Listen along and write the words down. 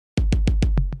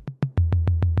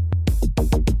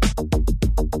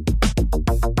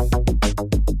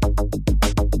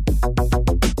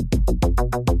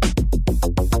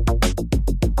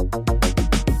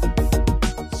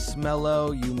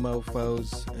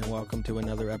mofos, and welcome to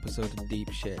another episode of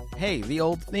Deep Shit. Hey, the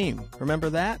old theme. Remember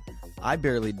that? I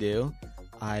barely do.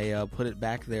 I put it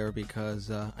back there because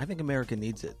I think America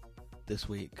needs it this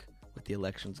week with the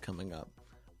elections coming up.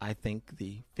 I think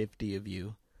the 50 of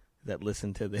you that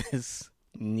listen to this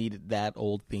needed that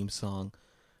old theme song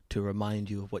to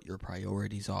remind you of what your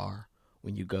priorities are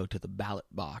when you go to the ballot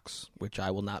box, which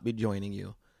I will not be joining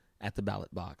you at the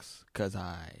ballot box because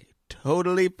I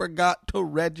totally forgot to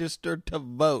register to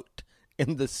vote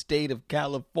in the state of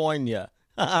California.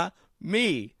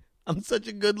 Me. I'm such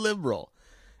a good liberal.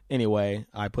 Anyway,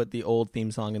 I put the old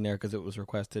theme song in there because it was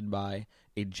requested by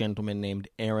a gentleman named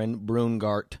Aaron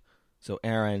Brungart. So,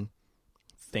 Aaron,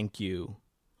 thank you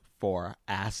for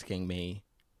asking me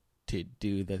to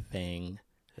do the thing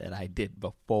that I did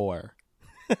before.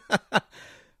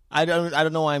 I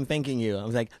don't know why I'm thanking you. I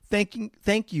was like,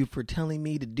 thank you for telling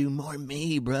me to do more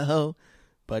me, bro.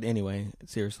 But anyway,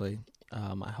 seriously,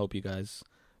 I hope you guys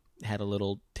had a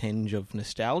little tinge of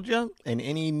nostalgia. And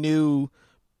any new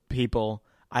people,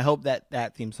 I hope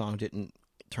that theme song didn't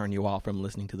turn you off from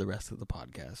listening to the rest of the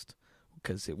podcast,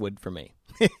 because it would for me.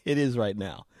 It is right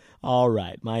now. All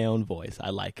right, my own voice.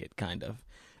 I like it, kind of.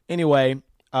 Anyway,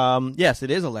 yes,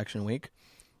 it is election week.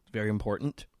 Very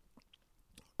important.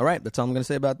 All right, that's all I'm going to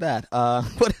say about that.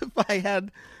 What if I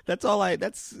had, that's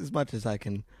as much as I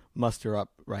can muster up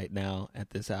right now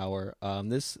at this hour.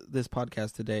 This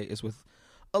podcast today is with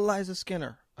Eliza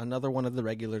Skinner, another one of the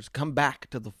regulars, come back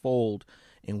to the fold,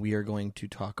 and we are going to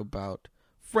talk about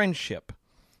friendship,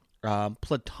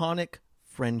 platonic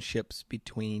friendships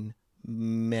between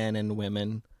men and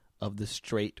women of the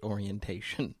straight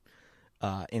orientation,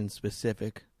 in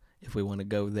specific, if we want to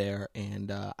go there.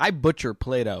 And I butcher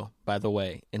Plato, by the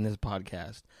way, in this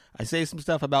podcast. I say some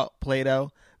stuff about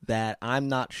Plato that I'm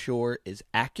not sure is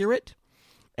accurate,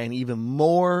 and even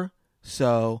more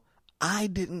so, I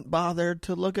didn't bother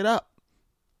to look it up.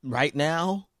 Right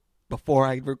now, before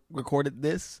I recorded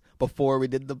this, before we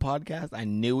did the podcast, I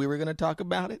knew we were going to talk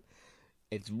about it.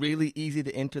 It's really easy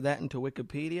to enter that into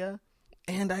Wikipedia,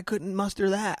 and I couldn't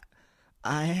muster that.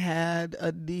 I had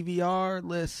a DVR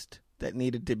list that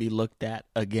needed to be looked at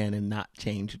again and not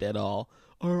changed at all.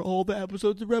 Are all the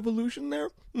episodes of Revolution there?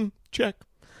 Check.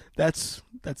 That's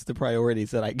the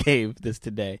priorities that I gave this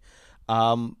today.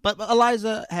 But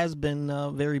Eliza has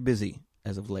been very busy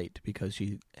as of late because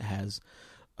she has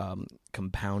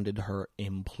compounded her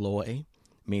employ,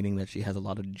 meaning that she has a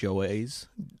lot of jobs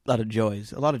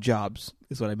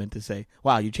is what I meant to say.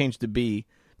 Wow, you changed the B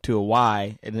to a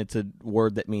Y, and it's a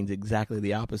word that means exactly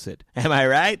the opposite. Am I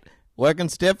right? Working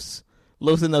stiffs?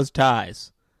 Loosen those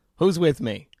ties. Who's with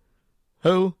me?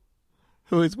 Who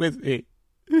is with me?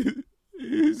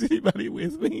 Is anybody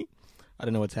with me? I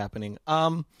don't know what's happening.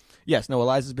 Yes, no,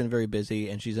 Eliza's been very busy,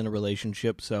 and she's in a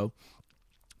relationship, so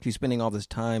she's spending all this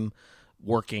time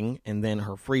working, and then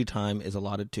her free time is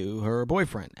allotted to her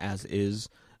boyfriend, as is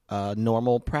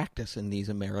normal practice in these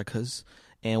Americas.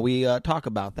 And we talk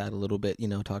about that a little bit,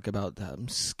 talk about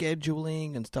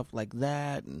scheduling and stuff like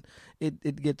that. And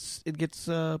it gets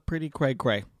pretty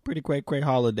cray-cray. Pretty cray-cray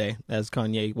holiday, as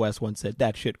Kanye West once said.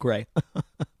 That shit cray.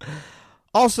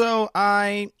 Also,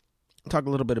 I talk a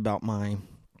little bit about my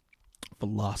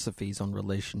philosophies on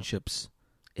relationships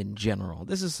in general.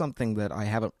 This is something that I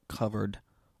haven't covered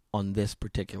on this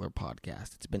particular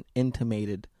podcast. It's been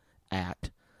intimated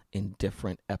at in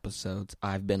different episodes.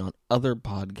 I've been on other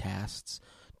podcasts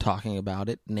talking about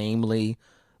it, namely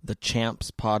the Champs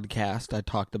podcast. I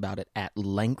talked about it at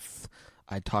length.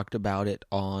 I talked about it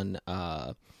on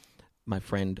my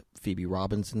friend Phoebe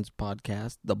Robinson's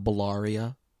podcast, the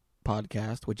Blaria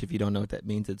podcast, which, if you don't know what that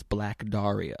means, it's Black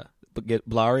Daria. But get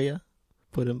Blaria,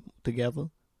 put them together,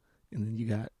 and then you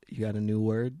got a new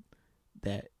word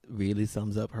that really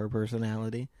sums up her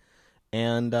personality.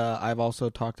 And I've also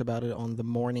talked about it on the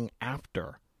Morning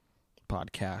After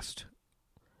podcast.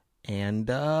 And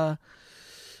I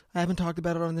haven't talked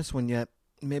about it on this one yet.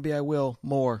 Maybe I will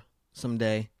more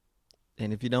someday.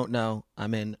 And if you don't know,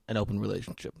 I'm in an open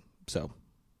relationship. So,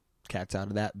 cat's out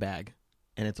of that bag.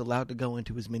 And it's allowed to go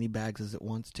into as many bags as it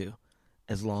wants to,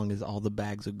 as long as all the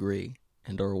bags agree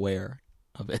and are aware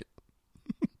of it.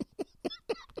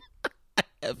 I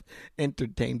have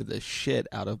entertained the shit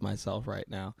out of myself right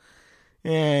now.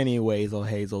 Anyways, oh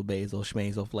hazel, basil,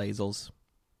 schmazel, flazels.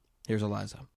 Here's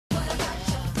Eliza.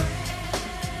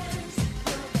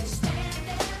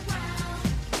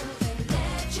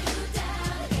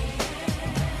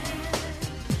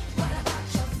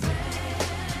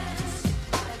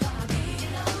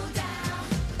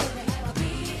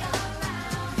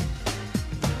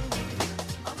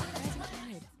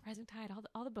 Rising tide,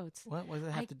 all the boats. What does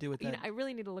it have to do with that? I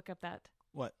really need to look up that.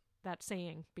 What? that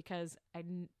saying because I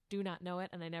do not know it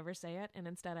and I never say it. And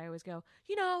instead I always go,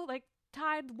 like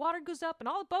tide, water goes up and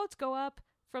all the boats go up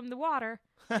from the water.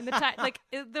 And the tide, like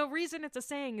the reason it's a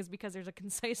saying is because there's a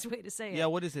concise way to say it. Yeah,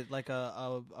 what is it? Like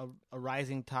a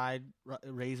rising tide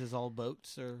raises all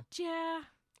boats or Yeah.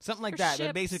 something like Or that. It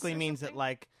ships basically or means that something.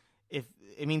 like if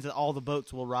it means that all the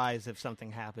boats will rise if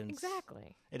something happens.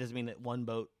 Exactly. It doesn't mean that one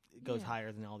boat goes Yeah.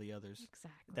 higher than all the others.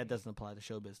 Exactly. That doesn't apply to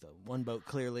showbiz though. One boat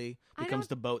clearly I becomes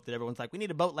the boat that everyone's like, we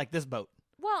need a boat like this boat.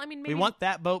 Well, I mean, maybe We want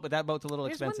that boat, but that boat's a little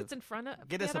there's one expensive. that's in front of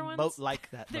Get the us a other ones. boat like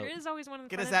that boat. There is always one in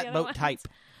Get front us of the that other boat ones. type.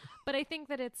 But I think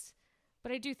that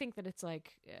but I do think that it's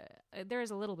like there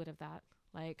is a little bit of that.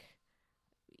 Like,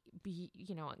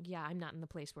 I'm not in the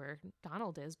place where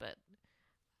Donald is, but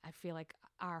I feel like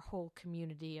our whole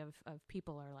community of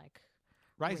people are like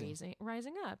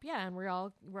rising up. Yeah, and we're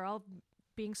all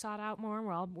being sought out more. And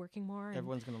we're all working more. And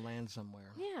Everyone's going to land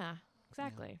somewhere. yeah,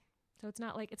 exactly. So it's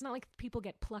not like people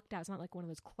get plucked out. It's not like one of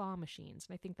those claw machines.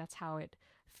 And I think that's how it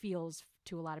feels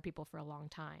to a lot of people for a long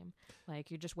time. Like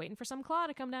you're just waiting for some claw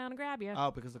to come down and grab you. Oh,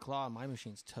 because the claw on my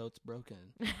machine's totes broken.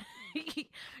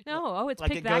 It's Like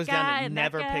pick it that goes down guy and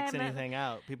never that guy picks and that- anything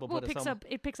out. People Well, put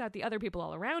it picks out the other people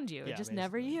all around you. Yeah, Just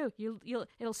never basically. you.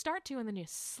 It'll start to and then you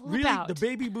slip really out. the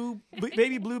baby blue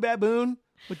baboon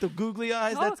with the googly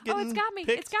eyes. That's getting it's got me.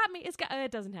 picked? It's got me.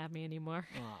 It doesn't have me anymore.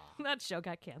 Aw. That show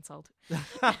got canceled.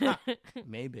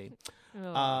 Maybe.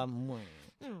 Oh.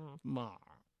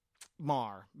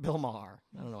 Bill Maher.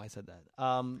 I don't know why I said that.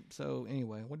 So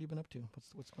anyway, what have you been up to?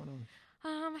 What's going on?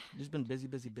 You've just been busy.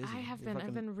 I have You're been. I've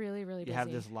fucking- been really, really busy. You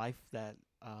have this life that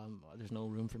there's no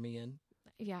room for me in.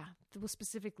 Yeah. Well,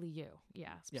 specifically you.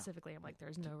 Yeah. Specifically, I'm like,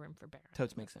 there's no room for Baron.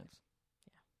 Totes makes sense.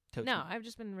 Yeah. Totes No, make- I've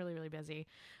just been really, really busy,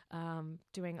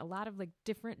 doing a lot of like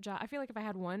different jobs. I feel like if I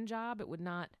had one job, it would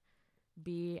not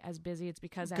be as busy. It's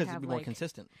because I have it'd be more like,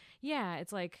 consistent. yeah,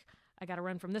 it's like I got to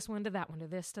run from this one to that one to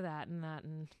this to that and that,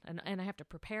 and I have to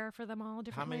prepare for them all How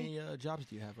differently. many jobs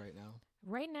do you have right now?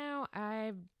 Right now,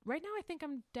 I think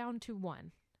I'm down to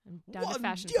one. I'm down to One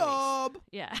Fashion job. Police.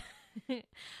 Yeah,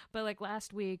 but like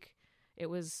last week, it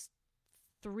was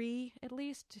 3 at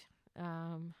least.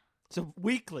 So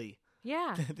weekly,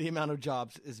 Yeah. the amount of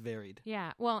jobs is varied.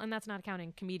 Yeah, well, and that's not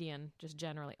counting comedian, just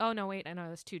generally. Oh no, wait, I know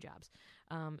that's 2 jobs,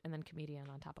 and then comedian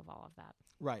on top of all of that,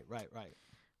 Right.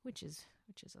 which is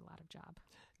a lot of job.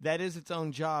 That is its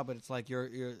own job, but it's like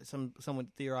someone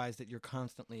theorized that you're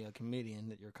constantly a comedian,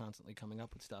 that you're constantly coming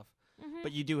up with stuff. Mm-hmm.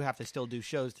 But you do have to still do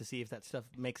shows to see if that stuff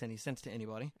makes any sense to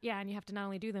anybody. Yeah, and you have to not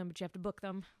only do them, but you have to book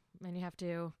them, and you have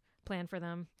to plan for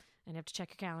them, and you have to check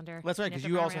your calendar. Well, that's right, and because have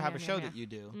you to run also around, have a yeah, show yeah. that you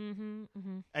do, Mm-hmm,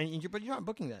 mm-hmm. but you're not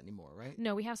booking that anymore, right?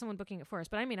 No, we have someone booking it for us,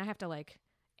 but I mean, I have to like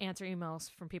answer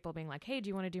emails from people being like, "Hey, do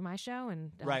you want to do my show?"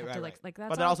 And I Right. have to, like that's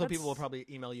But then all, also that's- people will probably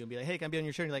email you and be like, "Hey, can I be on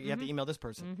your show?" And you're like, "You have to email this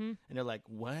person," Mhm. and they're like,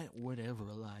 "What? Whatever,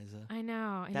 Eliza. I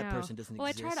know. That person doesn't Well,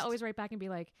 exist." I try to always write back and be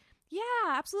like, "Yeah,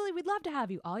 absolutely, we'd love to have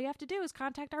you. All you have to do is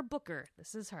contact our booker.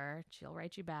 This is her. She'll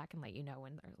write you back and let you know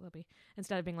when they'll be."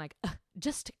 Instead of being like,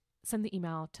 "Just send the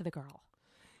email to the girl."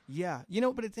 Yeah,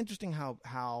 but it's interesting how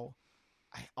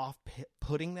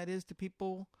off-putting that is to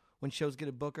people when shows get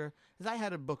a booker. Because I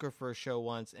had a booker for a show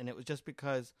once, and it was just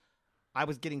because I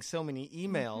was getting so many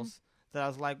emails that I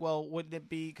was like, well, wouldn't it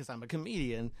be, because I'm a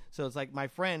comedian, so it's like my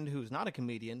friend who's not a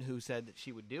comedian who said that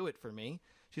she would do it for me.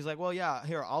 She's like, well, yeah,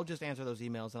 here, I'll just answer those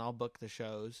emails, and I'll book the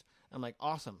shows. I'm like,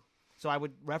 awesome. So I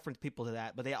would reference people to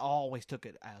that, but they always took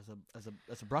it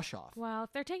as a brush off. Well,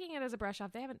 if they're taking it as a brush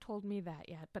off, they haven't told me that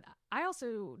yet. But I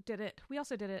also did it. We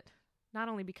also did it not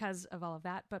only because of all of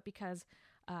that, but because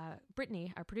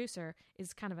Brittany, our producer,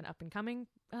 is kind of an up-and-coming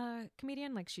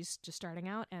comedian. Like, she's just starting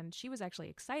out, and she was actually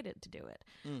excited to do it.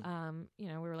 We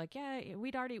were like, yeah,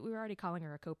 we were already calling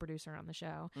her a co-producer on the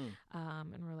show.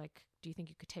 And we're like, do you think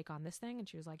you could take on this thing? And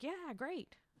she was like, yeah,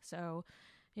 great. So,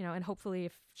 and hopefully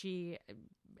if she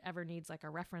ever needs like a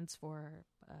reference for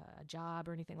a job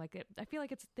or anything like it, I feel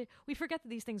like we forget that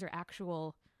these things are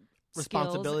actual skills and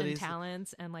Responsibilities.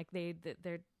 talents, and like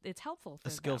it's helpful for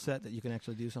A skill them. set that you can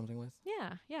actually do something with.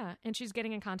 Yeah. And she's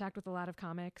getting in contact with a lot of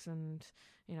comics and,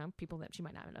 people that she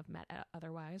might not have met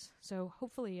otherwise. So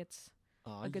hopefully it's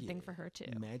Oh, a good thing yeah. for her too.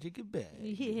 Magica bag.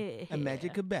 Yeah. A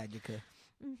magica bagica.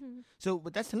 Mm-hmm. So,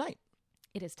 but that's tonight.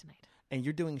 It is tonight. And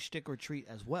you're doing Shtick or Treat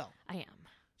as well. I am.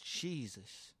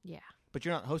 Jesus. Yeah. But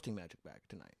you're not hosting Magic Bag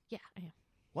tonight. Yeah, I am.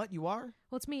 What? You are?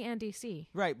 Well, it's me and DC.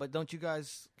 Right, but don't you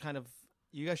guys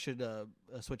you guys should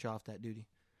switch off that duty.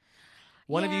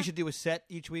 One of Yeah. you should do a set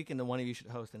each week, and then one of you should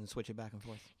host and switch it back and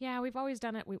forth. Yeah, we've always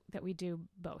done it that we do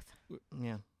both.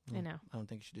 Yeah. I know. I don't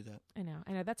think you should do that. I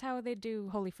know. That's how they do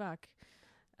Holy Fuck.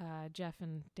 Jeff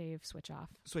and Dave switch off.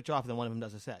 Then one of them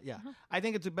does a set. Yeah. I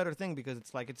think it's a better thing because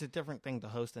it's like it's a different thing to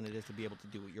host than it is to be able to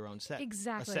do your own set.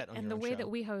 Exactly. A set on and your the own way show. that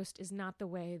we host is not the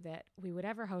way that we would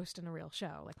ever host in a real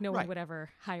show. Like no one Right. would ever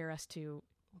hire us to.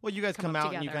 Well, you guys come come up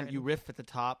out and together you and- riff at the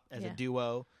top as a Yeah.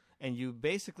 duo, and you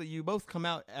both come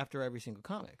out after every single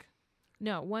comic.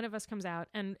 No, one of us comes out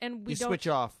and we You don't switch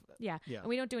off. Yeah. Yeah. And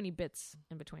we don't do any bits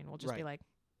in between. We'll just be Right. like,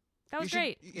 that was You should-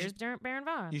 great. you Here's Baron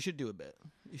Vaughn. You should do a bit.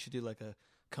 You should do like a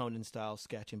Conan style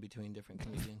sketch in between different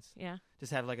comedians. Yeah.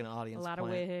 Just have like an A audience. lot of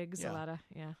plant. wigs, Yeah. a lot of,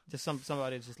 yeah. Just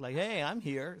somebody's just like, hey, I'm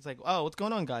here. It's like, oh, what's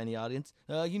going on, guy in the audience?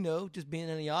 Just being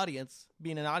in the audience,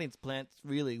 being an audience plant's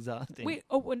really exhausting. Wait,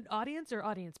 an audience or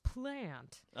audience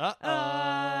plant?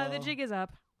 Uh-oh. The jig is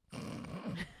up.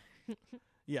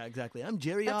 Yeah, exactly. I'm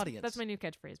Jerry Audience. That's my new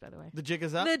catchphrase, by the way. The jig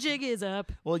is up? The jig is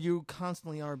up. Well, you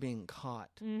constantly are being caught.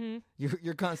 Mm-hmm.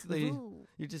 You're constantly, Ooh.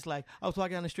 you're just like, I was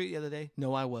walking down the street the other day.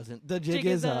 No, I wasn't. The jig Jig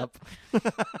is is up.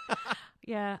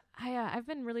 Yeah, I've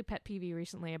been really pet peevy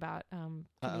recently about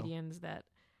comedians that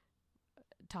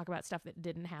talk about stuff that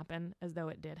didn't happen as though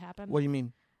it did happen. What do you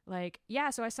mean? Like, yeah,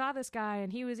 so I saw this guy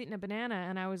and he was eating a banana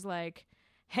and I was like,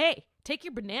 hey, take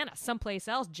your banana someplace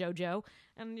else, JoJo.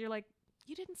 And you're like,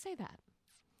 you didn't say that.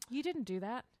 You didn't do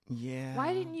that. Yeah.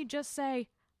 Why didn't you just say,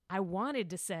 I wanted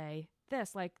to say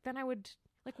this? Like, then I would,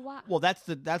 like, why? Well, that's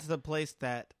the place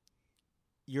that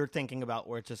you're thinking about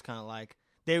where it's just kind of like,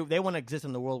 they want to exist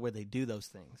in the world where they do those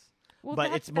things. Well,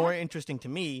 but it's more interesting to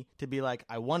me to be like,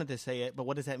 I wanted to say it, but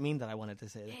what does that mean that I wanted to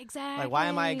say that? Exactly. Like, why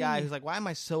am I a guy who's like, why am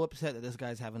I so upset that this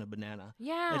guy's having a banana?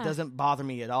 Yeah. It doesn't bother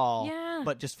me at all. Yeah.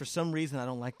 But just for some reason, I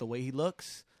don't like the way he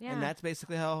looks. Yeah. And that's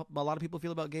basically how a lot of people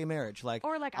feel about gay marriage. Like,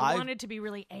 Or like I wanted to be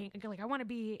really angry. Like I want to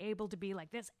be able to be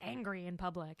like this angry in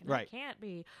public, and Right. I can't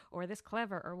be, or this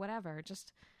clever, or whatever.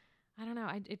 Just I don't know.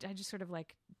 I just sort of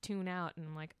like tune out, and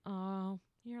I'm like, oh,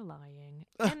 you're lying.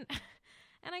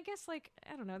 And I guess like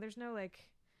I don't know. There's no like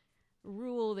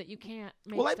rule that you can't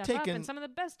make Well, I've stuff up. taken- And some of the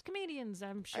best comedians,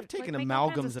 I'm sure, I've taken like, make all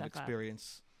kinds amalgams of stuff up.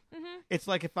 experience. Mhm. It's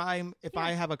like if I Yeah.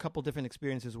 have a couple different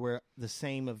experiences where the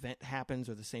same event happens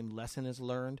or the same lesson is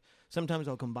learned, sometimes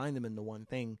I'll combine them into one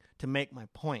thing to make my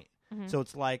point. Mhm. So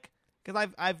it's like, because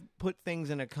I've put things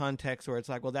in a context where it's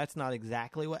like, well, that's not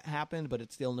exactly what happened, but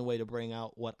it's the only way to bring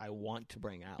out what I want to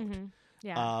bring out. Mhm.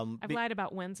 Yeah. I've be- lied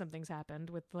about when something's happened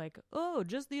with like, oh,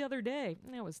 just the other day.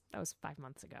 That was 5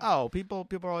 months ago. Oh, people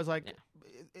are always like,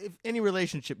 if any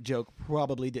relationship joke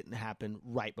probably didn't happen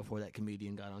right before that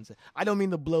comedian got on set. I don't mean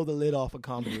to blow the lid off of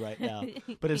comedy right now,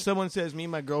 but if someone says, me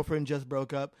and my girlfriend just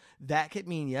broke up, that could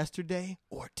mean yesterday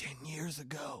or 10 years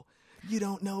ago. You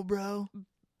don't know, bro.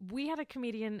 We had a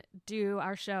comedian do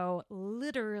our show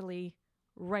literally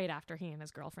right after he and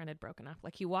his girlfriend had broken up.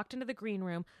 Like he walked into the green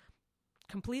room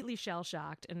completely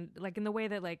shell-shocked, and like in the way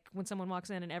that like when someone walks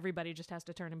in and everybody just has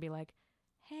to turn and be like,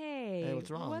 hey, what's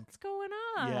wrong? What's going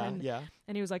on? Yeah.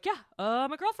 And he was like, yeah,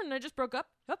 my girlfriend and I just broke up.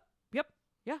 Yep,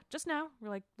 yeah, just now. We're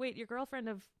like, wait, your girlfriend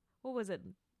of, what was it,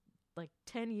 like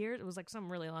 10 years? It was like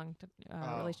some really long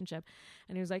relationship.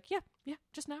 And he was like, yeah,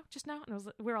 just now. And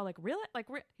we were all like, really? Like,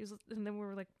 and then we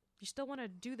were like, you still want to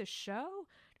do the show?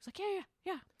 He was like,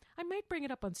 yeah. I might bring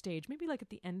it up on stage. Maybe like at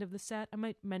the end of the set, I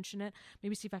might mention it.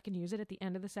 Maybe see if I can use it at the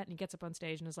end of the set. And he gets up on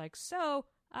stage and is like, so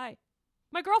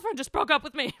my girlfriend just broke up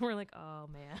with me. We're like, oh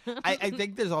man. I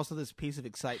think there's also this piece of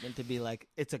excitement to be like,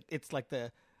 it's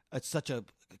such a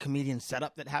comedian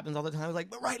setup that happens all the time. It's like,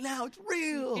 but right now it's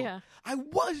real. Yeah. I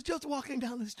was just walking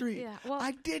down the street. Yeah, well-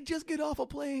 I did just get off a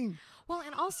plane. Well,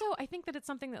 and also I think that it's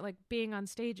something that like being on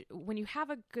stage, when you have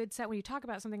a good set, when you talk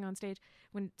about something on stage,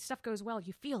 when stuff goes well,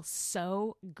 you feel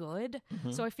so good.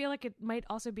 Mm-hmm. So I feel like it might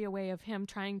also be a way of him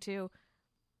trying to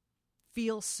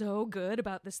feel so good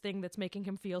about this thing that's making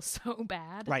him feel so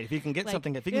bad. Right. If you can get Like,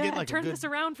 something, if you can get like turn a good, this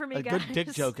around for me, a guys. good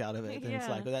dick joke out of it, then it's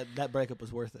like that breakup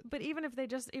was worth it. But even if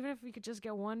we could just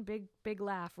get one big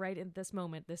laugh right in this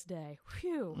moment, this day,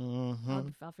 whew,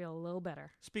 Mhm. I'll feel a little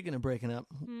better. Speaking of breaking up,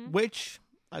 Hmm? which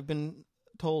I've been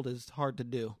told is hard to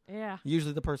do. Yeah.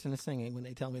 Usually the person is singing when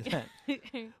they tell me that.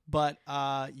 But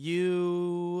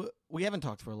we haven't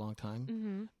talked for a long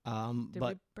time. Mm-hmm. Did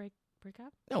But we break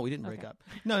up? no, we didn't break Okay. up.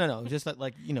 No. Just that,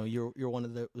 like, you're one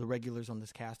of the regulars on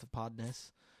this cast of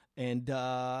Podness. And,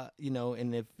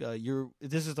 and if if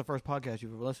this is the first podcast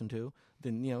you've ever listened to,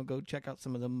 then, go check out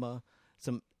some of them,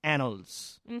 some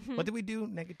annals. Mm-hmm. What did we do?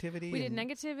 Negativity? We did and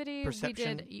negativity.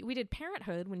 perception? We did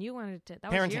parenthood when you wanted to.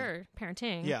 That Parenting. was your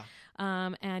parenting. Yeah.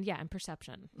 And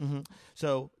perception. hmm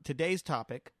So today's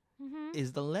topic Mm-hmm.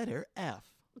 is the letter F.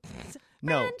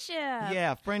 Friendship.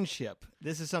 Yeah, friendship.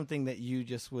 This is something that you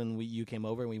just, when you came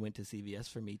over and we went to CVS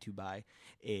for me to buy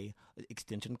a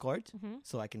extension cord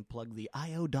so I can plug the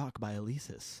IO dock by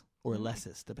Alesis or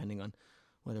Alesis, depending on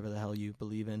whatever the hell you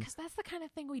believe in. Because that's the kind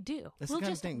of thing we do. That's the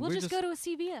kind of thing. We'll just go to a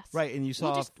CVS. Right, and you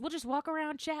saw... We'll just walk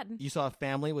around chatting. You saw a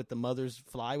family with the mother's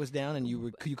fly was down, and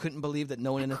you couldn't believe that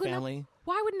no one in the family...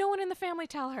 Why would no one in the family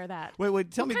tell her that? Wait,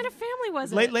 tell me... What kind of family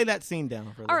was it? it? Lay that scene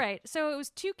down for them. All right, so it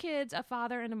was 2 kids, a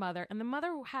father and a mother, and the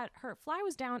mother had... Her fly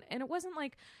was down, and it wasn't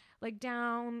like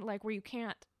down, like where you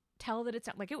can't tell that it's...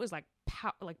 Like, it was like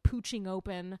pooching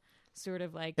open, sort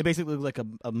of like... It basically looked like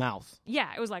a mouth.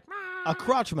 Yeah, it was like... A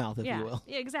crotch mouth, if you will.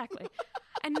 Yeah, exactly.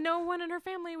 And no one in her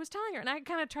family was telling her. And I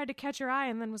kind of tried to catch her eye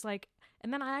and then was like...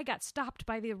 And then I got stopped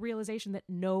by the realization that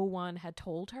no one had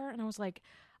told her. And I was like,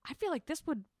 I feel like this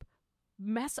would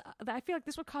I feel like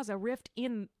this would cause a rift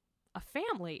in a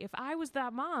family if I was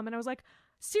that mom. And I was like,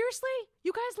 seriously?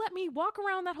 You guys let me walk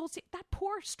around that whole... That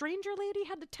poor stranger lady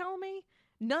had to tell me?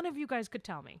 None of you guys could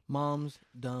tell me. Moms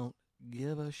don't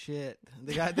give a shit.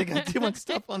 They got too much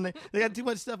stuff on their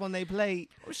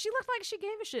plate. Well, she looked like she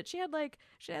gave a shit. She had like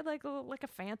a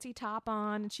fancy top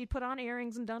on, and she'd put on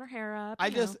earrings and done her hair up.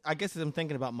 I guess as I'm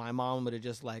thinking about my mom, would have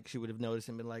just like, she would have noticed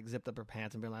and been like, zipped up her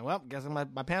pants and been like, well, guess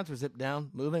my pants were zipped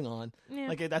down. Moving on. Yeah.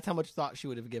 Like, that's how much thought she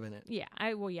would have given it. Yeah.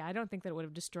 I don't think that it would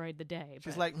have destroyed the day.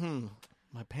 She's like,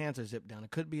 my pants are zipped down. I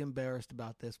could be embarrassed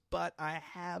about this, but I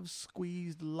have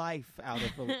squeezed life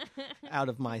out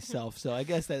of myself. So I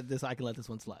guess that I can let this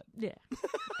one slide. Yeah.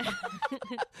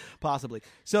 Possibly.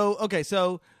 So, okay.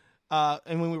 So,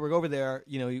 and when we were over there,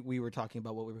 we were talking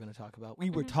about what we were going to talk about. We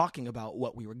were talking about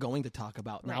what we were going to talk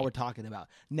about. Now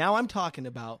Now I'm talking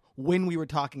about when we were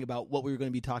talking about what we were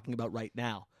going to be talking about right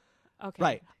now.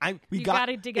 Okay. Right. You got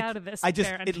to dig out of this.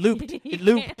 It looped.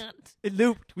 It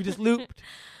looped. We just looped.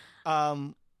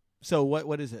 So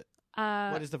what is it?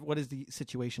 What is the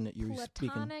situation that you're speaking?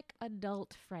 Platonic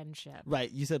adult friendship.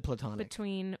 Right, you said platonic.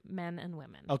 Between men and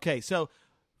women. Okay, so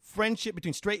friendship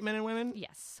between straight men and women?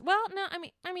 Yes. Well, no,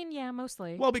 I mean, yeah,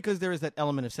 mostly. Well, because there is that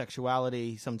element of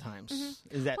sexuality sometimes.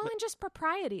 Is that and just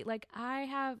propriety. Like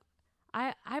I've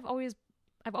always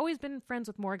been friends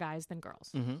with more guys than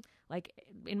girls. Like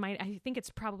I think it's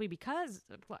probably because,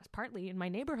 partly in my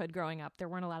neighborhood growing up, there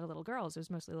weren't a lot of little girls. It was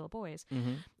mostly little boys.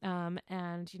 And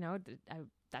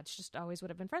that's just always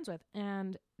what I've been friends with.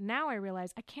 And now I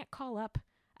realize I can't call up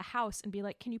a house and be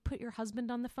like, can you put your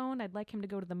husband on the phone? I'd like him to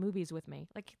go to the movies with me.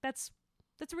 Like that's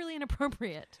really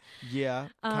inappropriate. Yeah,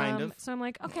 kind of. So I'm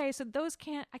like, okay, so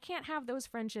I can't have those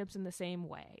friendships in the same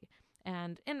way.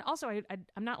 And also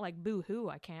I'm not like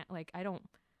boo-hoo.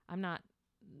 I'm not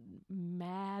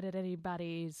mad at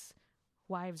anybody's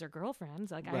wives or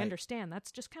girlfriends. Like, right. I understand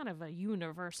that's just kind of a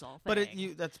universal thing.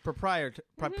 But that's proprietary.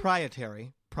 It's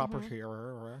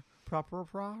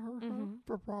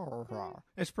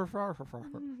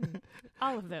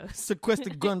all of those. Sequester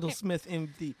Grundle Smith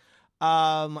in the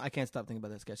I can't stop thinking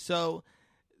about that sketch. So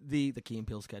the Key and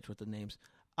Peele sketch with the names.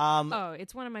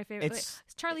 It's one of my favorites.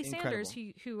 It's Charlie incredible.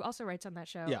 Sanders, who also writes on that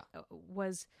show. Yeah.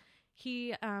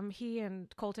 He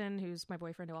and Colton, who's my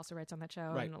boyfriend, who also writes on that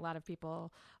show, right. and a lot of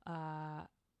people, I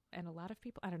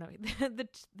don't know.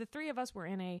 The three of us were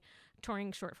in a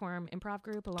touring short form improv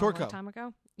group a long time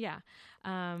ago. Yeah.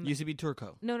 UCB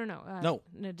Turco. No. No.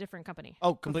 In a different company.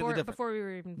 Oh, completely different. Before we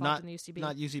were even involved in the UCB.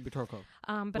 Not UCB Turco.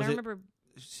 But I remember...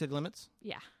 City Limits?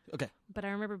 Yeah. Okay. But I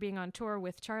remember being on tour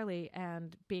with Charlie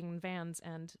and being in vans,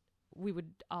 and we would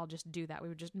all just do that. We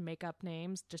would just make up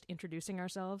names, just introducing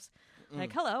ourselves.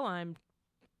 Like, hello, I'm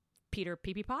Peter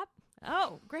Pee-Pee Pop.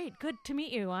 Oh, great. Good to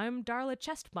meet you. I'm Darla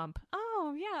Chest Bump.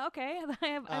 Oh, yeah, okay.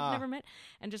 I've never met.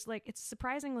 And just like, it's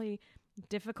surprisingly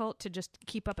difficult to just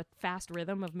keep up a fast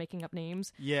rhythm of making up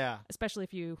names. Yeah. Especially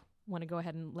if you want to go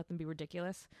ahead and let them be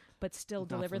ridiculous, but still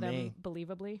deliver them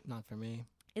believably. Not for me.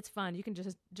 It's fun. You can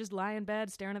just lie in bed,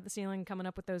 staring at the ceiling, coming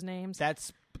up with those names.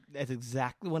 That's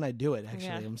exactly when I do it, actually.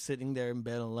 Yeah. I'm sitting there in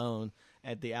bed alone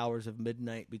at the hours of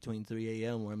midnight between 3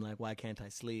 a.m. where I'm like, why can't I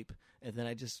sleep? And then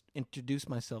I just introduce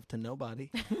myself to nobody.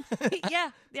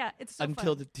 Yeah. It's so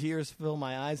until fun. The tears fill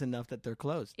my eyes enough that they're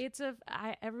closed.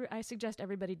 I suggest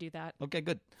everybody do that. Okay,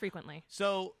 good. Frequently.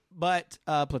 So, but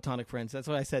platonic friends, that's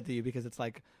what I said to you, because it's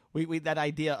like, we that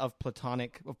idea of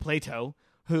Plato,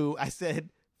 who I said,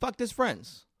 fucked his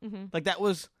friends. Mm-hmm. Like, that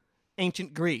was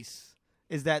ancient Greece,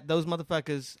 is that those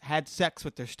motherfuckers had sex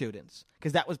with their students,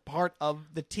 because that was part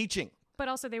of the teaching. But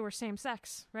also they were same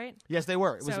sex, right? Yes, they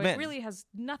were. It was so men. it really has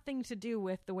nothing to do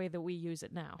with the way that we use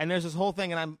it now. And there's this whole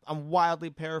thing, and I'm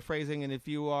wildly paraphrasing, and if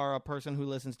you are a person who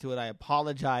listens to it, I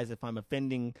apologize if I'm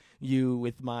offending you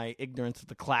with my ignorance of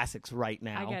the classics right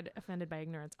now. I get offended by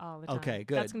ignorance all the time. Okay,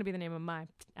 good. That's going to be the name of my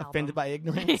album. Offended by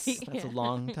ignorance? Yeah. That's a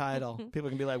long title. People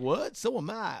can be like, what? So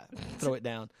am I. Throw it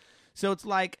down. So it's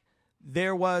like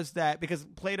there was that, because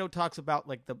Plato talks about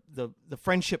like the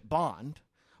friendship bond,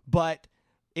 but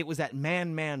it was that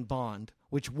man-man bond,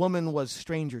 which woman was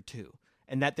stranger to.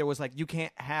 And that there was like, you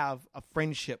can't have a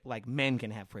friendship like men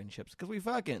can have friendships, because we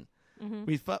fucking. Mm-hmm.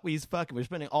 We fucking. We're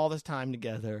spending all this time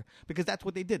together because that's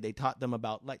what they did. They taught them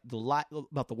about like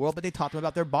about the world, but they taught them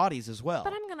about their bodies as well.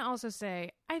 But I'm going to also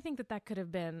say, I think that could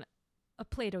have been a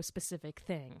Plato-specific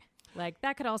thing. Like,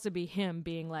 that could also be him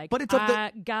being like, but it's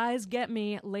guys get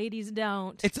me, ladies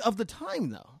don't. It's of the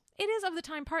time, though. It is of the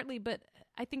time partly, but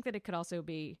I think that it could also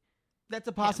be... That's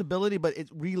a possibility, but it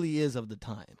really is of the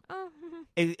time.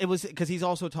 It was because he's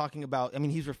also talking about, I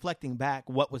mean, he's reflecting back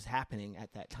what was happening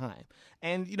at that time.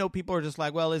 And, you know, people are just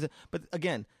like, well, is it? But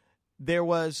again, there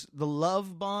was the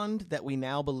love bond that we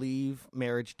now believe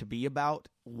marriage to be about.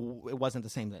 It wasn't the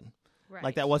same then. Right.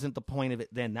 Like, that wasn't the point of it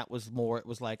then. That was more, it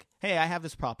was like, hey, I have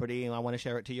this property and I want to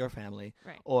share it to your family.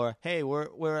 Right. Or, hey,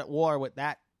 we're at war with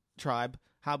that tribe.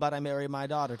 How about I marry my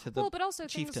daughter to the but also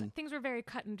chieftain? Things were very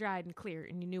cut and dried and clear,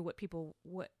 and you knew what people,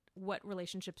 what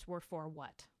relationships were for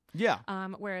what. Yeah.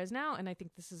 Whereas now, and I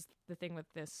think this is the thing with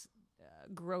this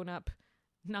grown-up,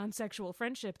 non-sexual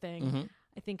friendship thing, Mm-hmm.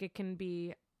 I think it can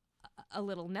be a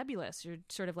little nebulous. You're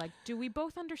sort of like, do we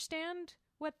both understand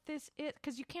what this is?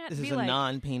 Because you can't This be is a like,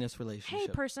 non-penis relationship. hey,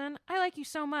 person, I like you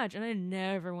so much, and I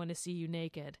never want to see you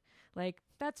naked. Like,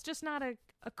 that's just not a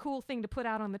cool thing to put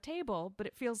out on the table, but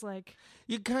it feels like...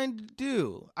 You kind of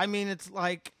do. I mean, it's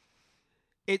like...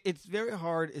 It's very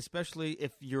hard, especially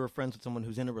if you're friends with someone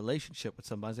who's in a relationship with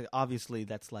somebody. Obviously,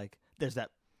 that's like... There's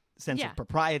that sense of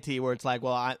propriety where it's like,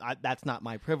 well, I that's not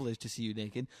my privilege to see you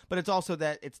naked. But it's also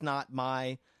that it's not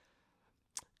my...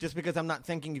 Just because I'm not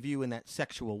thinking of you in that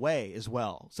sexual way as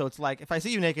well. So it's like, if I see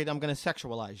you naked, I'm going to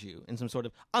sexualize you in some sort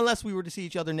of... Unless we were to see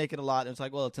each other naked a lot, and it's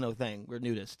like, well, it's no thing. We're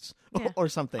nudists. Or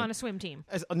something. On a swim team.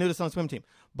 As a nudist on a swim team.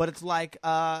 But it's like,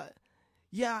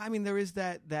 yeah, I mean, there is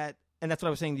that... And that's what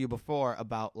I was saying to you before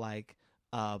about, like,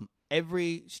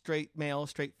 every straight male,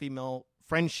 straight female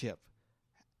friendship,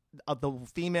 the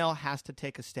female has to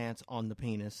take a stance on the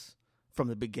penis from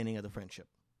the beginning of the friendship.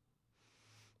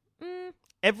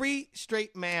 Every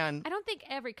straight man... I don't think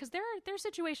because there are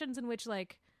situations in which,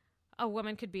 like, a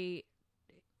woman could be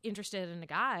interested in a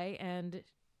guy, and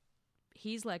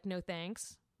he's like, no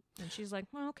thanks. And she's like,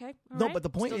 well, okay. No, right. but the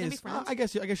point Still is, I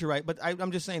guess you're right, but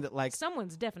I'm just saying that, like...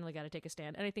 Someone's definitely got to take a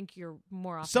stand, and I think you're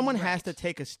more often Someone right. has to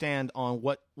take a stand on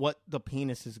what the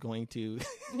penis is going to...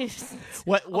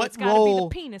 what it's role...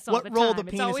 Be the penis all what the role time. the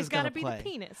It's penis always is going to be play. the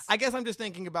penis. I guess I'm just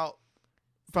thinking about,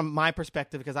 from my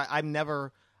perspective, because I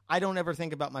don't ever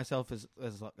think about myself as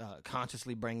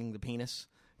consciously bringing the penis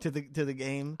to the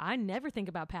game. I never think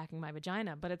about packing my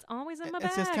vagina, but it's always in my bag.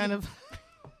 It's just kind of...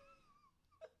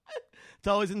 It's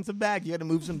always in some bag. You got to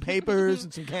move some papers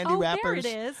and some candy wrappers. There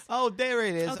it is. Oh, there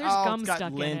it is. Oh, there's gum it's got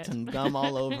stuck in lint it. and gum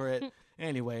all over it.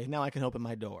 Anyway, now I can open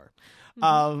my door.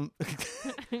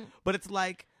 Mm-hmm. But it's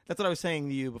like, that's what I was saying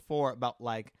to you before about,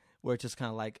 like, where it's just kind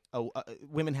of like,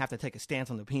 women have to take a stance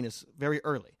on the penis very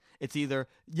early. It's either,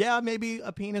 yeah, maybe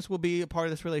a penis will be a part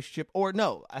of this relationship, or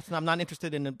no, I'm not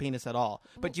interested in a penis at all.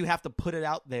 But you have to put it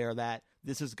out there that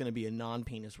this is going to be a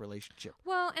non-penis relationship.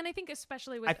 Well, and I think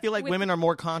especially with... I feel like women are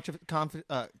more conscious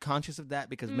of that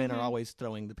because men are always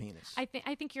throwing the penis. I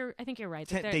think you're right.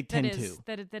 They tend to.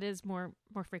 That is more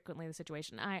frequently the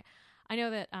situation. I know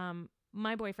that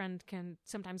my boyfriend can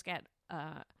sometimes get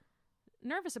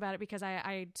nervous about it because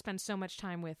I spend so much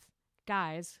time with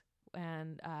guys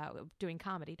and doing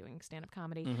stand-up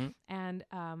comedy. Mm-hmm. And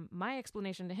my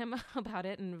explanation to him about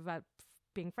it and about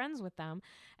being friends with them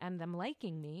and them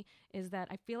liking me is that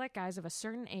I feel like guys of a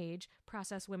certain age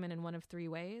process women in one of three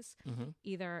ways. Mm-hmm.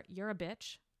 Either you're a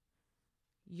bitch,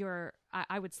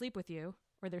 I would sleep with you,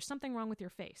 or there's something wrong with your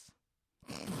face.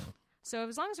 So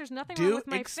as long as there's nothing wrong with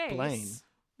my face,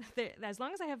 as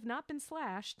long as I have not been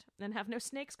slashed and have no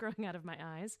snakes growing out of my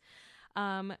eyes,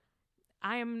 I'm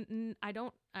nice,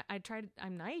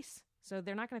 so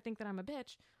they're not going to think that I'm a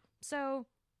bitch. So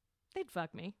they'd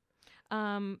fuck me.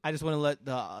 I just want to let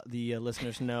the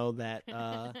listeners know that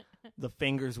the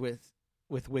fingers with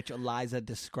which Eliza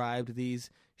described these,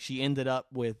 she ended up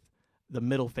with the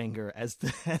middle finger as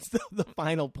the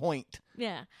final point.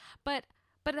 Yeah, but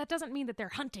that doesn't mean that they're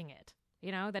hunting it.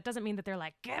 You know, that doesn't mean that they're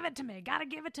like, give it to me, gotta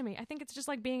give it to me. I think it's just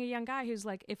like being a young guy who's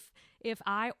like, and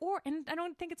I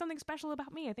don't think it's something special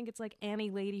about me. I think it's like any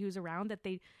lady who's around that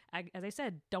they, as I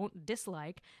said, don't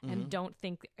dislike and don't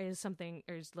think is something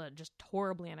or is just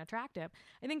horribly unattractive.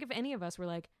 I think if any of us were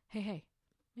like, hey,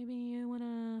 maybe you want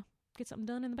to get something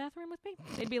done in the bathroom with me?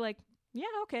 They'd be like, yeah,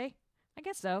 okay, I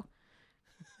guess so.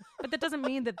 But that doesn't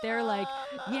mean that they're like,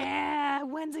 yeah,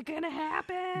 when's it gonna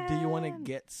happen? Do you want to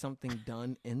get something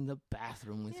done in the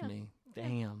bathroom with me?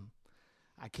 Damn.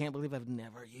 I can't believe I've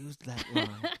never used that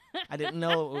line. I didn't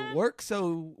know it would work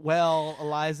so well,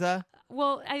 Eliza.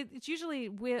 Well, it's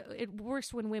usually, it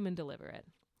works when women deliver it.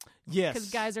 Yes. Because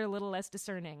guys are a little less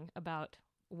discerning about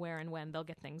where and when they'll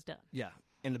get things done. Yeah,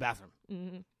 in the bathroom.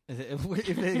 Mm-hmm.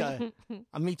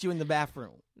 I'll meet you in the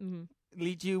bathroom. Mm-hmm.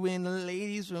 Meet you in the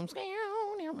ladies' room.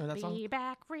 That Be song?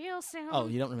 back real soon. Oh,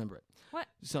 you don't remember it. What?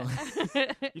 So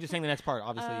you just sang the next part.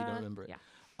 Obviously, you don't remember it.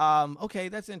 Yeah. Okay,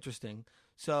 that's interesting.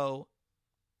 So,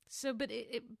 but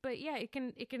it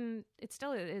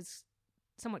still is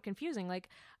somewhat confusing. Like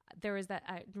there was that.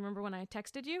 I remember when I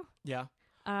texted you. Yeah.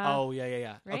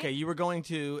 Yeah. Right? Okay, you were going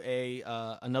to a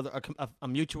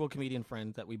mutual comedian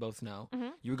friend that we both know. Mm-hmm.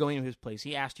 You were going to his place.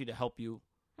 He asked you to help you.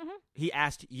 Mm-hmm. He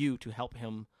asked you to help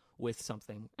him with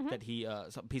something Mm-hmm.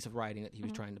 that some piece of writing that he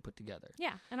was trying to put together.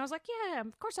 Yeah, and I was like, yeah,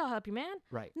 of course I'll help you, man.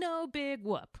 Right. No big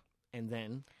whoop. And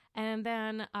then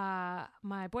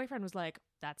my boyfriend was like,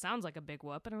 that sounds like a big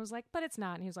whoop. And I was like, but it's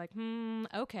not. And he was like,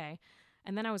 okay.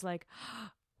 And then I was like,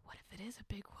 what if it is a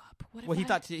big whoop? He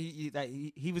thought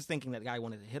he was thinking that guy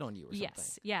wanted to hit on you or something.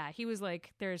 Yes. Yeah. He was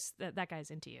like, there's that guy's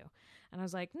into you. And I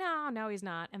was like, no, he's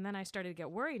not. And then I started to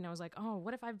get worried and I was like, oh,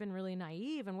 what if I've been really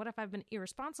naive? And what if I've been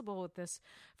irresponsible with this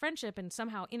friendship and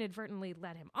somehow inadvertently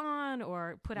led him on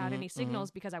or put out any signals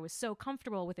because I was so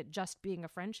comfortable with it just being a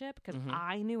friendship because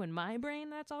I knew in my brain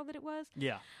that's all that it was.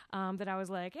 Yeah. That I was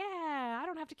like, yeah, I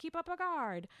don't have to keep up a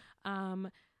guard.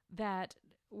 That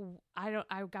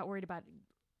I got worried about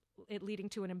it leading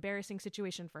to an embarrassing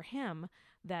situation for him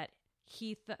that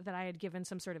that I had given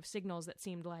some sort of signals that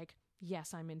seemed like,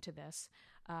 yes, I'm into this.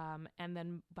 And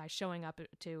then by showing up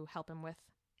to help him with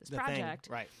this project,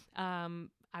 right.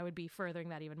 I would be furthering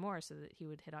that even more so that he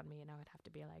would hit on me and I would have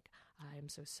to be like, I'm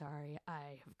so sorry.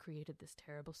 I have created this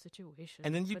terrible situation.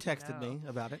 And then you texted me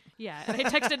about it. Yeah. And I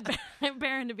texted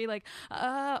Baron to be like,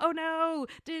 oh no,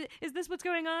 is this what's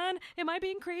going on? Am I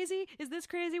being crazy? Is this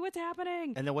crazy? What's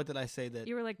happening? And then what did I say that?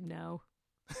 You were like, no.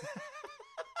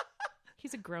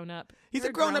 He's a grown-up. He's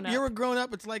a grown-up. You're a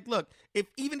grown-up. It's like, look,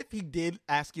 even if he did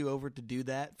ask you over to do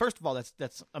that, first of all,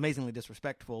 that's amazingly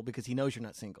disrespectful because he knows you're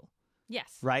not single.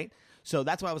 Yes. Right? So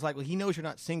that's why I was like, well, he knows you're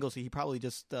not single, so he probably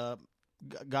just,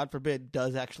 God forbid,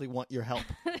 does actually want your help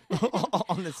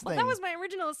on this thing. That was my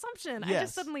original assumption. Yes. I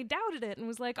just suddenly doubted it and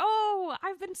was like, oh,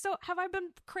 have I been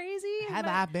crazy? Have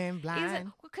I been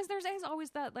blind? Because there's always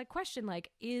that like question,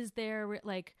 like, is there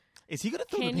like... Is he going to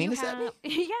throw the penis at me?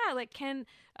 Yeah, like,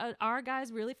 are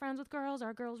guys really friends with girls?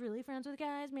 Are girls really friends with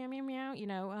guys? Meow, meow, meow. You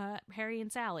know, Harry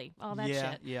and Sally, all that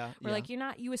shit. Yeah. Where, like,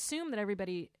 you assume that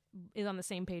everybody is on the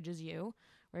same page as you.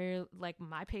 Where, you're, like,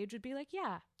 my page would be like,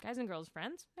 yeah, guys and girls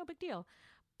friends, no big deal.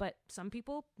 But some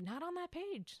people not on that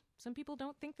page. Some people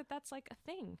don't think that that's like a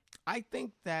thing. I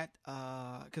think that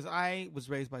because I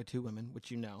was raised by two women, which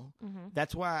you know,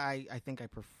 that's why I think I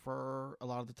prefer a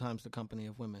lot of the times the company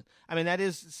of women. I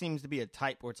mean, seems to be a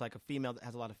type where it's like a female that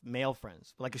has a lot of male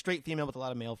friends, like a straight female with a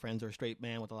lot of male friends, or a straight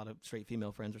man with a lot of straight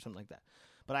female friends, or something like that.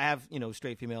 But I have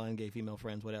straight female and gay female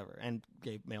friends, whatever, and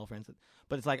gay male friends.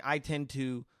 But it's like I tend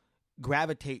to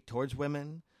gravitate towards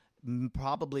women.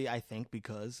 Probably, I think,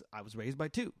 because I was raised by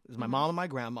two. It was my mom and my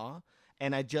grandma.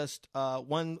 And I just,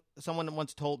 someone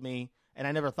once told me, and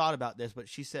I never thought about this, but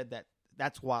she said that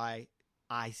that's why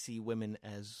I see women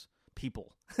as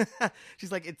people.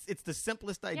 She's like, it's the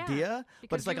simplest idea,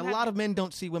 but it's like a lot of men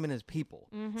don't see women as people.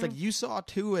 It's like you saw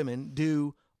two women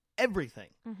do everything.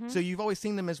 So you've always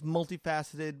seen them as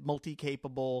multifaceted,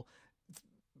 multi-capable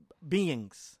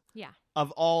beings. Yeah.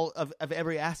 Of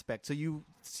every aspect. So you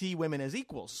see women as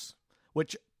equals,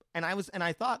 and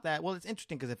I thought that, well, it's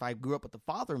interesting because if I grew up with the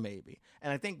father, maybe,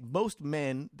 and I think most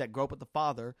men that grow up with the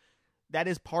father, that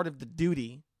is part of the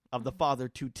duty of the father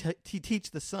to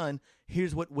teach the son,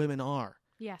 here's what women are.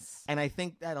 Yes. And I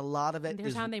think that a lot of it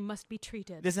is how they must be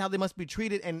treated. This is how they must be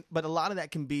treated, but a lot of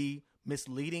that can be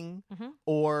misleading,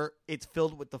 or it's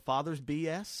filled with the father's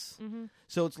BS.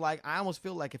 So it's like, I almost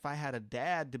feel like if I had a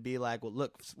dad to be like, well,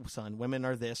 look, son, women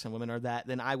are this and women are that,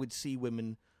 then I would see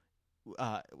women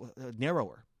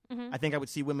narrower. I think I would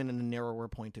see women in a narrower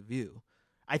point of view.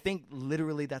 I think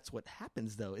literally that's what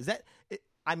happens, though. Is that,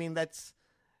 that's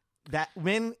that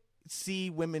men see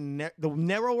women. The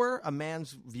narrower a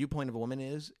man's viewpoint of a woman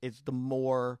is, it's the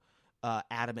more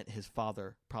adamant his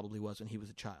father probably was when he was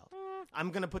a child.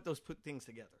 I'm gonna put those things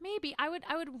together. Maybe I would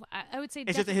say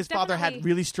it's just that his father had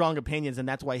really strong opinions, and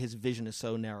that's why his vision is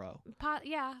so narrow.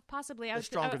 Yeah, possibly. The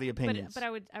stronger the opinions. But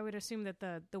I would assume that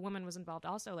the woman was involved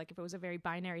also. Like if it was a very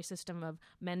binary system of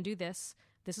men do this.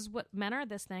 This is what men are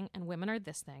this thing and women are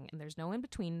this thing, and there's no in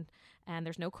between, and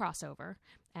there's no crossover,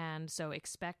 and so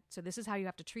this is how you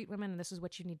have to treat women, and this is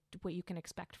what you can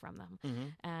expect from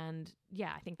them. And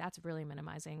yeah, I think that's really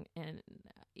minimizing, and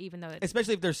even though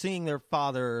especially if they're seeing their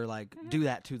father do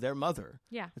that to their mother,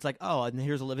 it's like, oh, and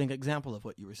here's a living example of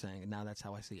what you were saying, and now that's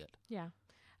how I see it. Yeah,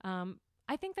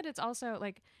 I think that it's also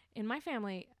like in my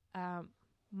family, as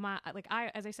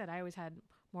I said, I always had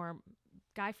more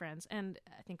guy friends, and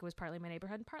I think it was partly my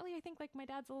neighborhood, and partly I think like my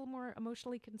dad's a little more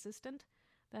emotionally consistent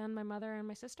than my mother and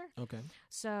my sister. Okay.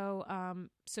 So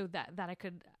that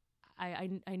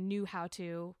I knew how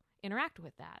to interact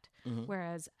with that,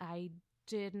 whereas I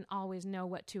didn't always know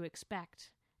what to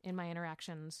expect in my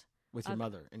interactions with your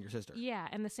mother and your sister. Yeah,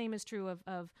 and the same is true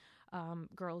of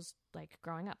girls like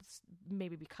growing up.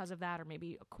 Maybe because of that, or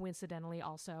maybe coincidentally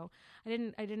also, I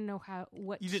didn't know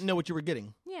what you didn't know what you were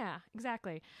getting. Yeah,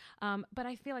 exactly. But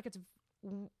I feel like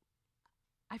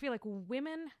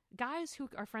guys who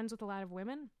are friends with a lot of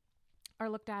women are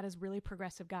looked at as really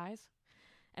progressive guys,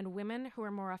 and women who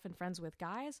are more often friends with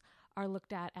guys are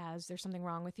looked at as there's something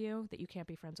wrong with you, that you can't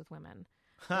be friends with women.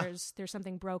 There's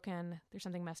something broken. There's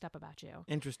something messed up about you.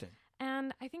 Interesting.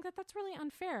 And I think that that's really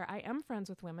unfair. I am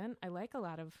friends with women. I like a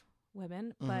lot of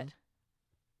women, but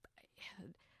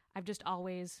I've just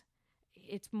always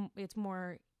it's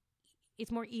more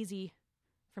easy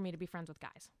for me to be friends with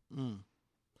guys.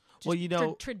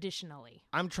 Well, traditionally,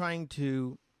 I'm trying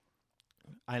to,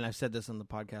 and I've said this on the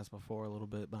podcast before a little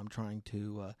bit, but I'm trying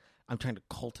to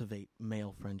cultivate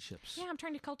male friendships. Yeah, I'm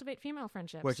trying to cultivate female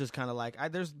friendships. Which is kind of like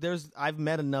I've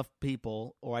met enough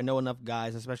people, or I know enough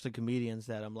guys, especially comedians,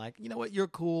 that I'm like, you know what, you're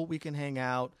cool. We can hang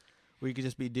out. We could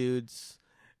just be dudes,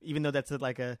 even though that's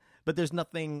but there's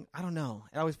nothing. I don't know.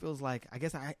 It always feels like, I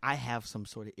guess I have some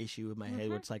sort of issue in my head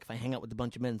where it's like, if I hang out with a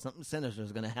bunch of men, something sinister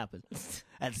is going to happen.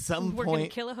 At some We're point, going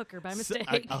to kill a hooker by mistake.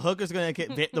 A hooker's going to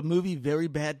get the movie Very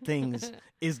Bad Things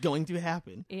is going to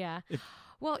happen. Yeah.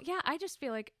 Well, yeah. I just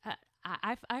feel like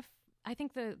I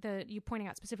think the you pointing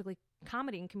out specifically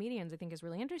comedy and comedians, I think is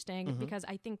really interesting because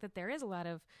I think that there is a lot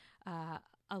of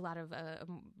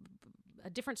a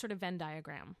different sort of Venn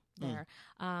diagram there.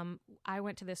 I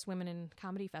went to this Women in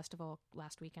Comedy Festival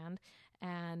last weekend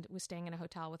and was staying in a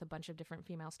hotel with a bunch of different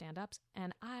female stand-ups.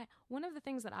 And one of the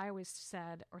things that I always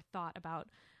said or thought about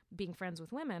being friends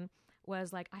with women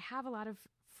was like, I have a lot of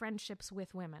friendships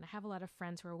with women. I have a lot of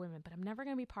friends who are women, but I'm never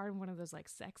going to be part of one of those like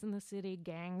Sex in the City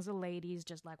gangs of ladies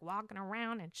just like walking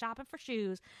around and shopping for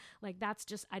shoes. Like that's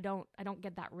just, I don't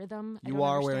get that rhythm. You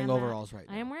are wearing overalls right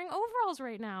now. I am wearing overalls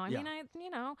right now. I mean,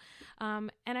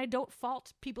 and I don't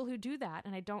fault people who do that.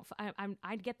 And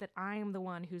I get that I am the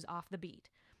one who's off the beat.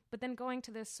 But then going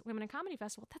to this Women in Comedy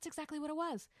Festival, that's exactly what it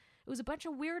was. It was a bunch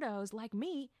of weirdos like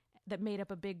me that made up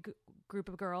a big group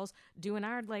of girls doing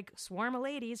our like swarm of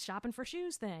ladies shopping for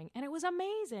shoes thing. And it was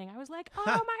amazing. I was like, oh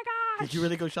my gosh. Did you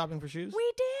really go shopping for shoes?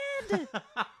 We did.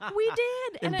 We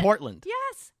did. In Portland?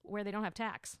 Yes. Where they don't have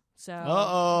tax. So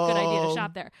good idea to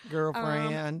shop there.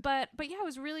 Girlfriend. But yeah, it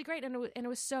was really great. And it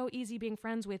was so easy being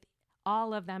friends with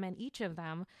all of them and each of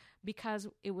them because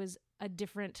it was a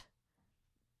different,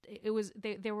 they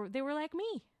were like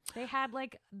me. They had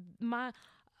like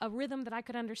a rhythm that I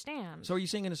could understand. So are you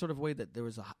saying in a sort of way that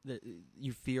that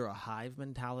you fear a hive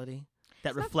mentality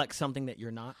that reflects something that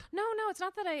you're not? No, it's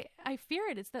not that I fear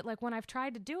it. It's that like when I've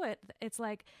tried to do it, it's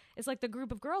like the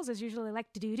group of girls is usually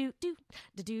like do do do do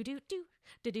do do do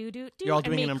do do do. You're all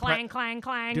doing clang clang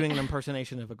clang, doing an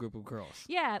impersonation of a group of girls.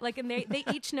 Yeah, like and they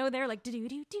each know they're like do do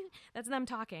do do. That's them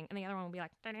talking, and the other one will be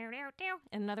like do do do do,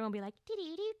 and another one will be like do do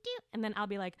do do, and then I'll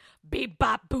be like beep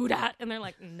bop boo da, and they're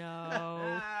like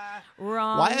no,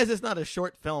 wrong. Why is this not a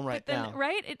short film now?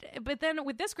 Right? But then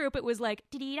with this group, it was like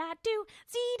dee da do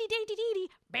see dee dee dee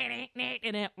dee,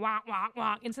 and it walk walk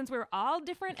walk. And since we were all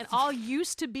different and all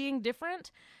used to being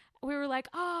different, we were like,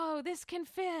 oh, this can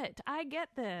fit. I get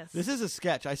this. This is a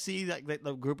sketch. I see like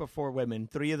the group of 4 women.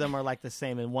 3 of them are like the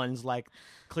same, and one's like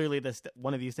clearly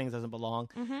one of these things doesn't belong.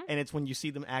 And it's when you see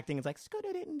them acting, it's like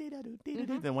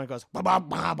then one goes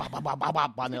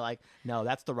and they're like, no,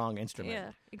 that's the wrong instrument.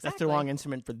 Yeah, exactly. That's the wrong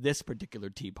instrument for this particular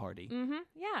tea party.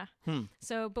 Yeah.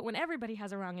 So, but when everybody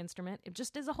has a wrong instrument, it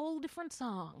just is a whole different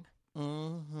song.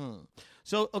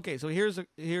 So okay, so here's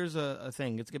a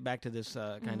thing. Let's get back to this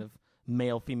kind of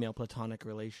male-female platonic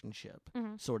relationship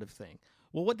sort of thing.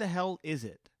 Well, what the hell is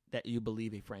it that you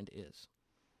believe a friend is?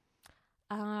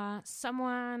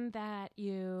 Someone that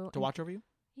you... To watch over you?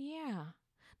 Yeah.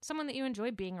 Someone that you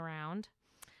enjoy being around,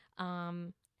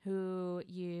 who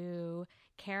you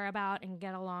care about and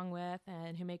get along with,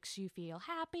 and who makes you feel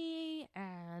happy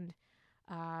and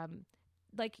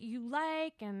like you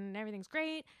like, and everything's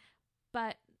great,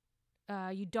 but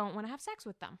you don't want to have sex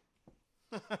with them.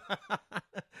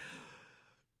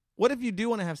 What if you do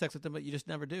want to have sex with them, but you just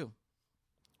never do?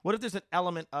 What if there's an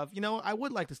element of, I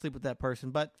would like to sleep with that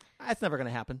person, but that's never going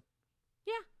to happen?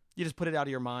 Yeah. You just put it out of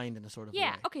your mind in a sort of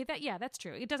way. Okay, that's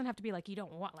true. It doesn't have to be like you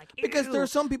don't want, like, because there are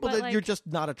some people that like, you're just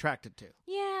not attracted to.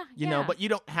 Yeah, you know, but you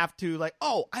don't have to, like,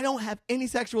 oh, I don't have any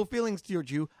sexual feelings towards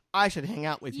you, I should hang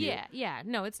out with you. Yeah.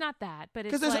 No, it's not that, but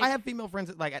it's because I have female friends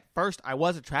that, like, at first I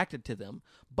was attracted to them,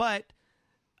 but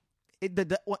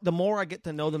the more I get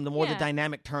to know them, the more the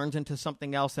dynamic turns into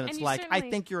something else, and it's like, I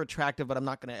think you're attractive, but I'm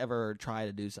not going to ever try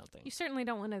to do something. You certainly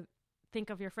don't want to think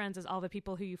of your friends as all the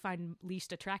people who you find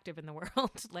least attractive in the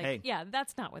world. Like, yeah,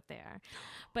 that's not what they are.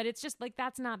 But it's just like,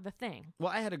 that's not the thing.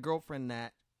 Well, I had a girlfriend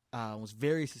that was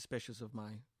very suspicious of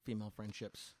my female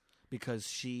friendships because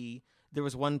there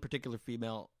was one particular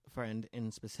female friend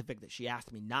in specific that she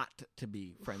asked me not to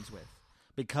be friends with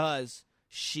because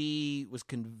she was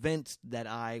convinced that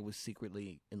I was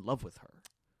secretly in love with her.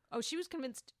 Oh, she was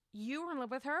convinced you were in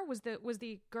love with her? Was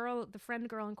the friend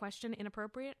girl in question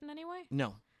inappropriate in any way?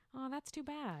 No. Oh, that's too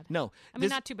bad. No. I mean,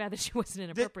 not too bad that she wasn't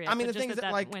inappropriate. I mean, but the thing is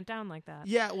that, like, went down like that.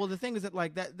 Yeah, well, the thing is that,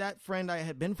 like, that friend I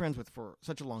had been friends with for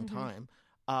such a long time.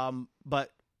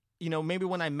 But, maybe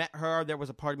when I met her, there was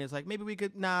a part of me that's like, maybe we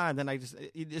could, and then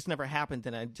it just never happened,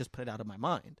 and I just put it out of my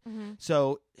mind. Mm-hmm.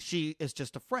 So she is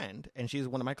just a friend, and she's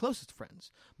one of my closest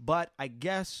friends. But I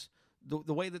guess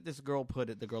the way that this girl put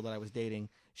it, the girl that I was dating,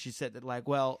 she said that, like,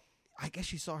 well, I guess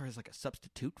she saw her as like a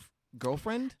substitute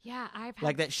girlfriend. Yeah, I've had...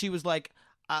 Like that she was like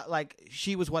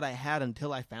she was what I had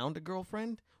until I found a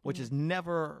girlfriend, which is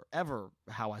never, ever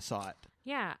how I saw it.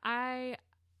 Yeah,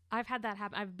 I've had that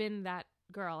happen. I've been that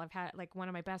girl. I've had, like, one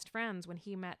of my best friends, when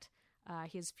he met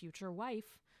his future wife,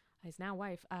 his now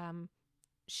wife,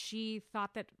 she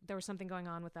thought that there was something going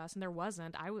on with us, and there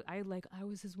wasn't. I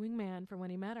was his wingman for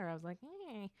when he met her. I was like,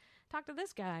 hey, talk to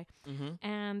this guy. Mm-hmm.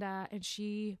 And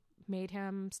she made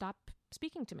him stop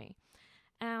speaking to me.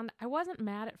 And I wasn't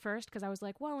mad at first because I was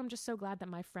like, well, I'm just so glad that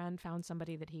my friend found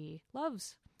somebody that he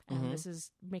loves. And this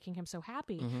is making him so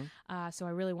happy. Mm-hmm. So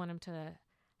I really want him to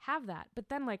have that. But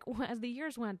then, like, as the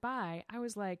years went by, I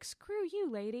was like, screw you,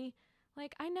 lady.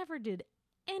 Like, I never did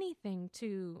anything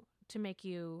to make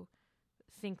you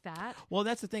think that. Well,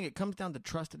 that's the thing. It comes down to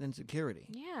trust and insecurity.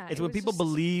 Yeah. It's when people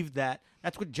believe that.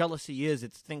 That's what jealousy is.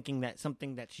 It's thinking that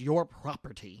something that's your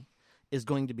property is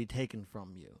going to be taken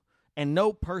from you. And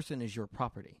no person is your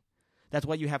property. That's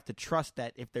why you have to trust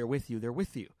that if they're with you, they're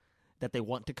with you. That they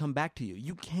want to come back to you.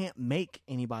 You can't make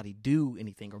anybody do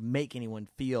anything or make anyone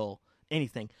feel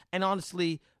anything. And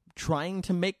honestly, trying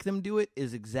to make them do it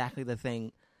is exactly the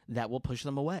thing that will push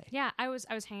them away. Yeah, I was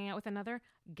hanging out with another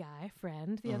guy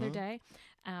friend the other day.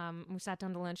 We sat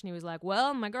down to lunch and he was like,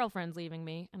 well, my girlfriend's leaving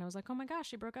me. And I was like, oh my gosh,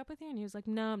 she broke up with you? And he was like,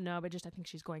 no, but just I think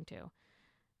she's going to.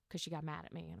 Because she got mad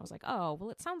at me. And I was like, oh, well,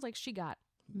 it sounds like she got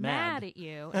mad at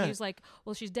you. And he was like,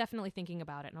 well, she's definitely thinking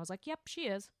about it. And I was like, yep, she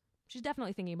is. She's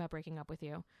definitely thinking about breaking up with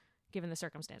you, given the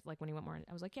circumstance. Like, when he went more,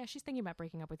 I was like, yeah, she's thinking about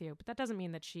breaking up with you. But that doesn't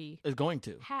mean that she... is going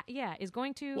to. Is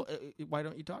going to. Well, why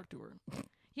don't you talk to her?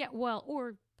 Yeah, well,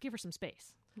 or give her some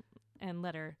space and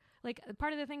let her... Like,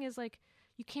 part of the thing is, like,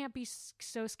 you can't be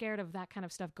so scared of that kind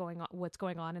of stuff going on, what's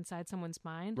going on inside someone's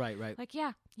mind. Right. Like,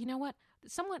 yeah, you know what?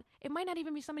 It might not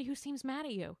even be somebody who seems mad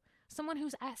at you. Someone who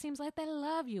seems like they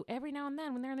love you. Every now and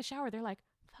then when they're in the shower, they're like,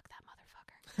 fuck that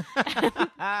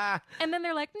motherfucker. And then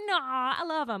they're like, nah, I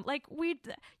love him. Like,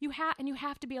 you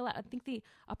have to be allowed. I think the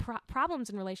problems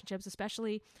in relationships,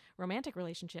 especially romantic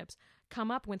relationships,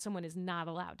 come up when someone is not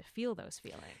allowed to feel those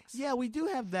feelings. Yeah, we do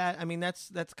have that. I mean,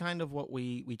 that's kind of what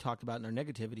we talked about in our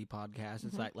negativity podcast.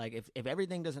 It's like if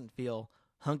everything doesn't feel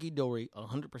hunky-dory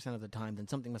 100% of the time, then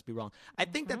something must be wrong. I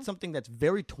think that's something that's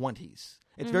very 20s.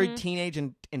 It's very teenage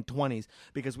and 20s,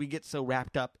 because we get so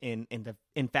wrapped up in the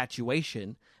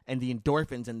infatuation and the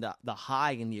endorphins and the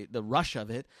high and the rush of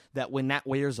it, that when that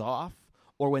wears off,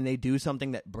 or when they do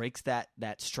something that breaks that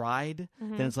stride,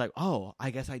 then it's like, oh, I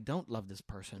guess I don't love this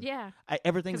person. Yeah.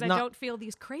 Everything's not... Because I don't feel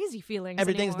these crazy feelings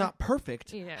Everything's anymore. not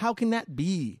perfect. Yeah. How can that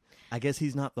be? I guess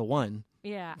he's not the one.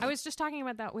 Yeah. I was just talking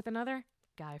about that with another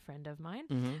guy friend of mine,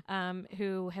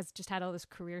 who has just had all this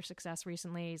career success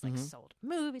recently. He's like sold a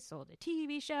movie, sold a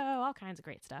TV show, all kinds of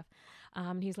great stuff.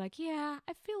 He's like, yeah,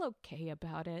 I feel okay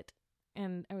about it.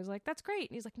 And I was like, that's great.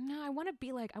 And he's like, no, I want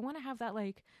to have that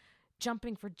like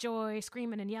jumping for joy,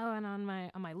 screaming and yelling on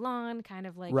my lawn kind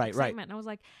of like excitement. And I was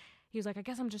like, he was like, I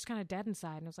guess I'm just kind of dead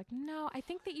inside. And I was like, no, I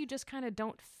think that you just kind of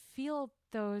don't feel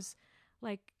those,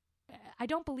 like, I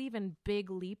don't believe in big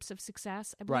leaps of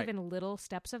success. I believe in little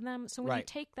steps of them. So when you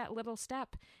take that little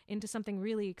step into something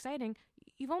really exciting,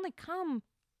 you've only come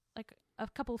like a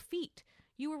couple feet.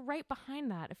 You were right behind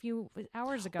that a few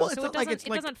hours ago. Well, so it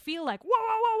doesn't feel like, whoa,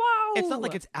 whoa, whoa, whoa. It's not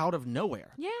like it's out of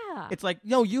nowhere. Yeah. It's like,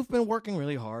 no, you've been working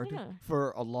really hard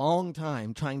for a long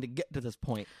time trying to get to this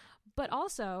point. But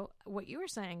also, what you were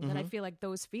saying, that I feel like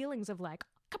those feelings of like,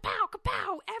 kapow,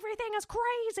 kapow, everything is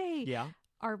crazy,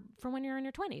 are from when you're in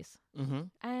your 20s. Mm-hmm.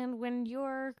 And when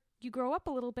you grow up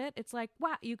a little bit, it's like,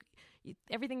 wow, you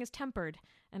everything is tempered.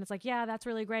 And it's like, yeah, that's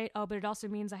really great. Oh, but it also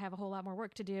means I have a whole lot more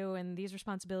work to do and these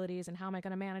responsibilities and how am I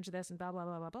going to manage this and blah, blah,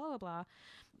 blah, blah, blah, blah,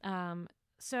 blah.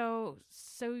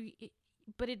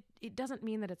 But it doesn't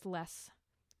mean that it's less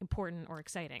important or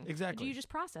exciting. Exactly. You just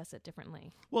process it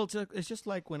differently. Well, it's just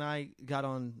like when I got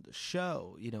on the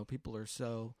show, people are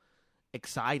so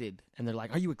excited and they're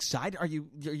like, are you excited? Are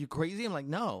you crazy? I'm like,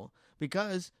 no,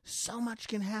 because so much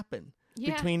can happen.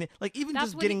 Yeah. Between even that's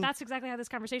just getting that's exactly how this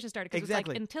conversation started. Because it's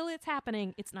like, until it's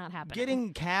happening, it's not happening.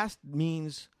 Getting cast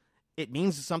means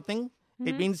something. Mm-hmm.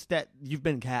 It means that you've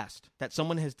been cast. That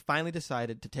someone has finally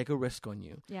decided to take a risk on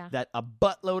you. Yeah. That a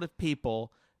buttload of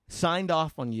people signed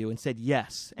off on you and said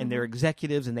yes, and they're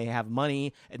executives and they have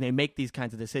money and they make these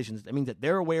kinds of decisions. That means that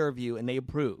they're aware of you and they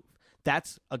approve.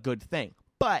 That's a good thing.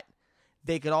 But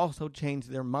they could also change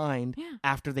their mind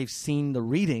after they've seen the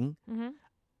reading,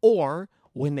 or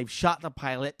when they've shot the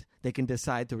pilot, they can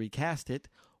decide to recast it,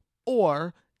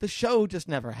 or the show just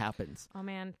never happens. Oh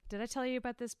man, did I tell you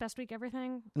about this Best Week Ever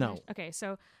thing? No. Okay,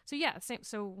 so yeah, same.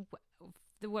 So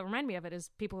what reminded me of it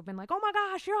is people have been like, "Oh my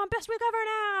gosh, you're on Best Week Ever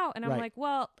now," and I'm like,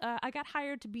 "Well, I got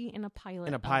hired to be in a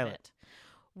pilot. Of it.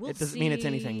 It doesn't mean it's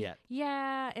anything yet.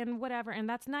 Yeah, and whatever, and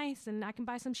that's nice, and I can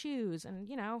buy some shoes, and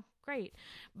great,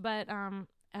 but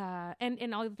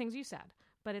and all the things you said,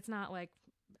 but it's not like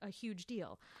a huge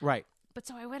deal, right? But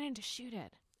so I went in to shoot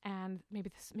it, and maybe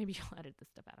you'll edit this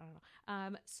stuff out. I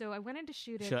don't know. So I went in to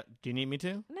shoot it. Do you need me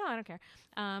to? No, I don't care.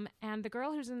 And the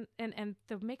girl who's in, and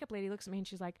the makeup lady looks at me and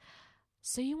she's like,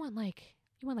 "So you want like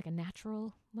a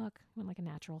natural look? You want like a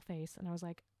natural face?" And I was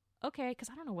like, "Okay," because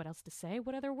I don't know what else to say.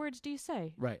 What other words do you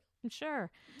say? Right. Sure.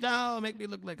 No, make me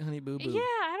look like Honey Boo Boo. Yeah,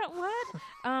 I don't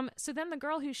what. So then the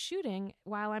girl who's shooting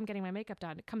while I'm getting my makeup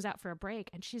done comes out for a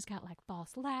break, and she's got like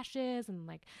false lashes and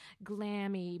like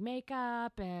glammy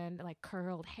makeup and like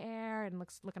curled hair and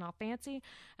looking all fancy.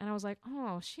 And I was like,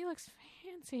 oh, she looks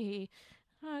fancy.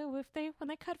 When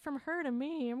they cut from her to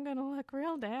me, I'm gonna look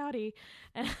real dowdy.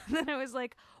 And then I was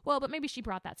like, well, but maybe she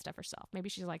brought that stuff herself. Maybe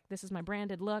she's like, this is my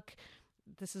branded look.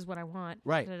 This is what I want.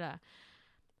 Right. Da-da-da.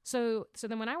 So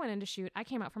then when I went in to shoot, I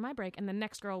came out for my break, and the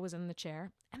next girl was in the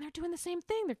chair, and they're doing the same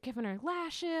thing. They're giving her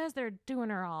lashes. They're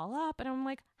doing her all up. And I'm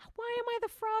like, why am I the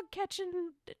frog-catching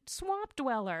swamp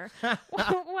dweller? Why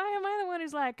am I the one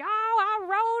who's like, oh, I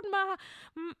rode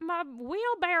my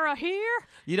wheelbarrow here?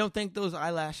 You don't think those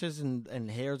eyelashes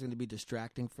and hair is going to be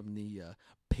distracting from the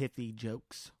pithy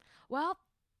jokes? Well,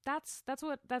 that's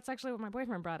actually what my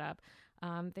boyfriend brought up.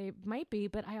 They might be,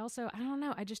 but I don't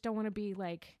know. I just don't want to be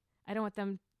like, I don't want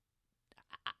them.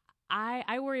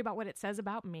 I worry about what it says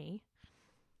about me.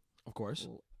 Of course.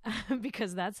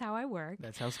 Because that's how I work.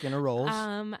 That's how Skinner rolls.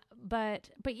 But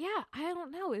yeah, I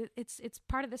don't know. It's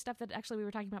part of the stuff that actually we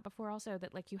were talking about before also,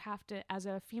 that like you have to, as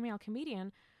a female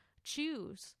comedian,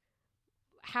 choose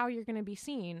how you're going to be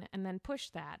seen and then push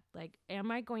that. Like,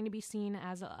 am I going to be seen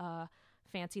as a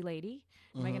fancy lady?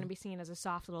 Am I going to be seen as a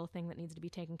soft little thing that needs to be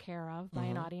taken care of by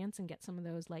an audience and get some of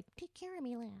those like take care of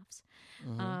me laughs?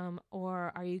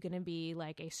 Or are you going to be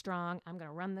like a strong, I'm going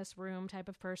to run this room type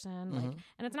of person? Like,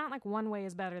 and it's not like one way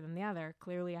is better than the other.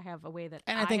 Clearly, I have a way that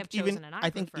I have chosen, and I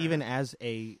think even as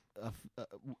a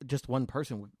just one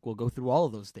person will go through all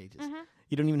of those stages.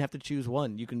 You don't even have to choose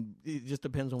one. It just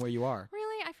depends on where you are.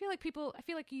 Really, I feel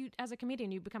like you, as a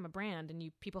comedian, you become a brand,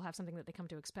 and people have something that they come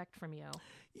to expect from you.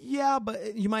 Yeah,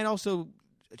 but you might also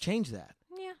change that.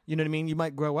 Yeah. You know what I mean? You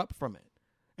might grow up from it.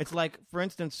 It's like, for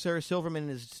instance, Sarah Silverman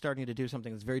is starting to do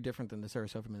something that's very different than the Sarah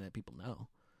Silverman that people know.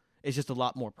 It's just a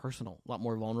lot more personal, a lot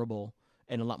more vulnerable,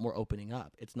 and a lot more opening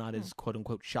up. It's not as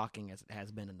quote-unquote shocking as it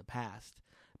has been in the past.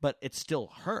 But it's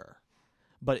still her.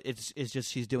 But it's just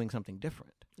she's doing something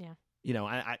different. Yeah. You know,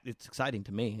 it's exciting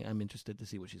to me. I'm interested to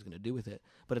see what she's going to do with it.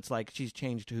 But it's like she's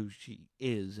changed who she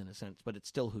is in a sense, but it's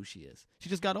still who she is. She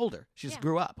just got older. She just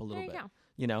grew up a little bit. Go.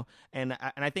 You know, and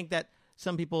I think that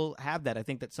some people have that. I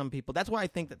think that some people. That's why I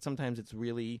think that sometimes it's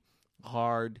really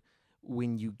hard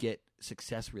when you get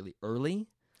success really early.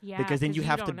 Yeah, because then you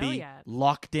have to don't know be yet.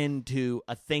 locked into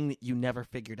a thing that you never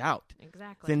figured out.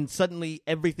 Exactly. Then suddenly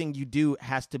everything you do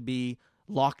has to be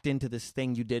locked into this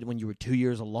thing you did when you were 2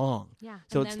 years along. Yeah.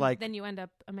 So and it's then, like then you end up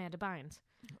Amanda Bynes,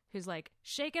 who's like,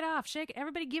 shake it off, shake it.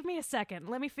 Everybody give me a second.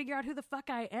 Let me figure out who the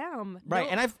fuck I am. right. No-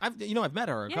 And I've met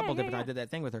her a Yeah, couple yeah, different. yeah. I did that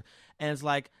thing with her, and it's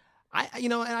like I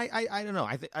don't know.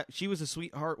 She was a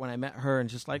sweetheart when I met her, and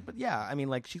just like, but yeah, I mean,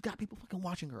 like she's got people fucking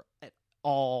watching her at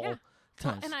all Yeah.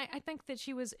 times. And I think that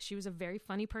she was a very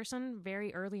funny person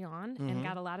very early on and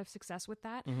got a lot of success with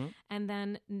that, and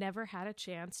then never had a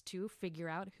chance to figure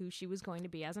out who she was going to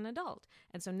be as an adult.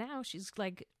 And so now she's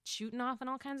like shooting off in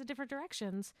all kinds of different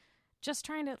directions, just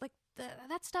trying to like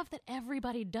that stuff that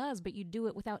everybody does, but you do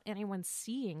it without anyone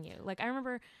seeing you. Like I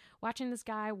remember watching this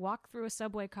guy walk through a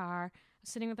subway car,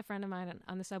 sitting with a friend of mine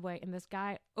on the subway, and this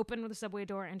guy opened the subway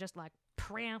door and just like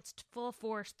pranced full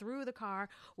force through the car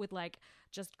with like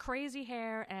just crazy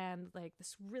hair and like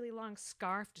this really long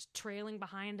scarf just trailing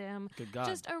behind him. Good God.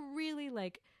 Just a really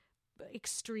like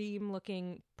extreme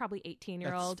looking, probably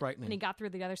 18-year-old. That's frightening. And he got through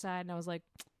the other side, and I was like,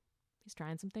 he's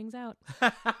trying some things out.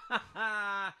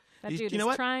 That He's- dude you know is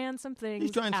what? trying some things.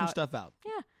 He's trying some out. stuff out.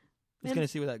 Yeah. He's And- going to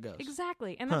see where that goes.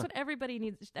 Exactly. And that's what everybody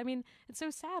needs. I mean, it's so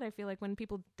sad, I feel like, when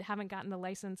people haven't gotten the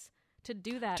license to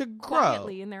do that To grow.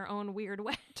 quietly in their own weird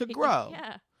way. To grow.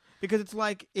 Yeah. Because it's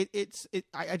like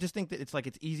I just think that it's like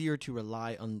it's easier to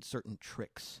rely on certain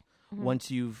tricks Mm-hmm.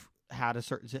 once you've had a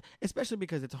certain, especially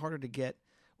because it's harder to get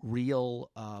real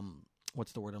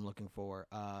what's the word I'm looking for,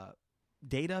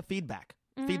 data feedback.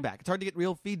 Mm-hmm. Feedback. It's hard to get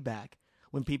real feedback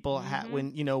when people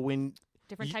when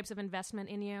Different types of investment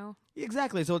in you.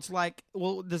 exactly. So it's like,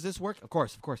 well, does this work? Of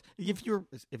course. If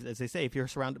as they say, if you're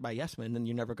surrounded by yes men, then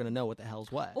you're never going to know what the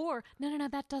hell's what. Or, no,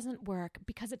 that doesn't work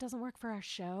because it doesn't work for our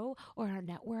show or our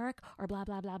network or blah,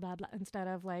 blah, blah, blah, blah. Instead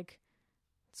of like,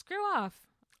 screw off.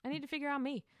 I need to figure out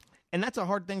me. And that's a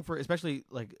hard thing for, especially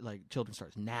like children's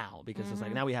stars now, because it's Mm-hmm.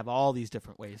 like now we have all these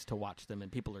different ways to watch them, and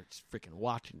people are just freaking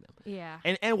watching them. Yeah.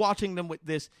 And watching them with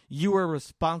this, you are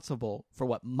responsible for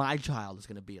what my child is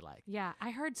going to be like. Yeah,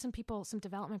 I heard some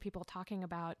development people talking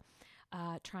about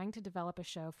trying to develop a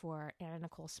show for Anna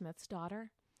Nicole Smith's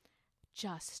daughter,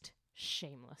 just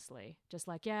shamelessly. Just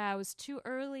like, yeah, I was too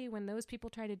early when those people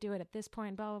tried to do it at this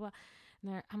point, blah, blah, blah.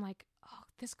 And I'm like, oh,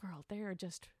 this girl, they are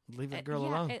just... Leave that girl yeah,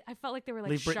 alone. I felt like they were like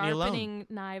Leave Britney sharpening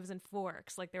knives and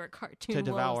forks, like they were cartoon To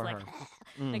devour wolves. Like,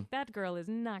 her. like that girl is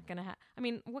not going to have... I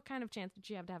mean, what kind of chance did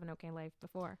she have to have an okay life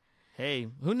before? Hey,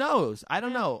 who knows? I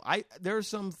don't know. There are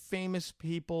some famous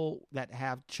people that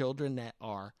have children that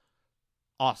are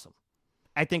awesome.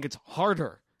 I think it's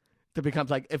harder to become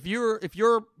like if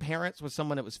your parents was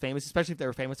someone that was famous, especially if they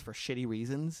were famous for shitty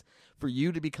reasons, for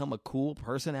you to become a cool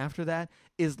person after that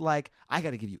is like I got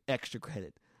to give you extra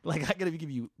credit. Like I got to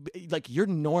give you like you're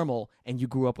normal and you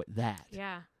grew up with that.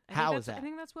 Yeah. How is that? I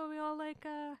think that's why we all like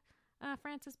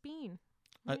Frances Bean.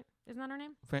 Right? Isn't that her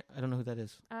name? I don't know who that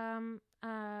is.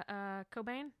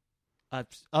 Cobain?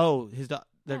 His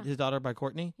his daughter by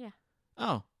Courtney. Yeah.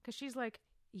 Oh, Because she's like,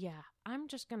 yeah, I'm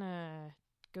just going to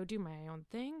go do my own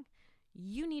thing.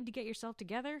 You need to get yourself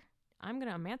together. I'm going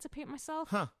to emancipate myself.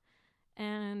 huh.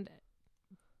 And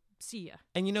see ya.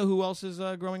 And you know who else is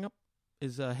growing up?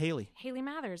 Is Haley. Haley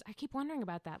Mathers. I keep wondering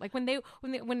about that. Like when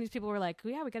these people were like,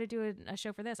 yeah, we got to do a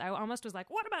show for this. I almost was like,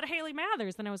 what about Haley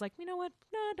Mathers? Then I was like, you know what?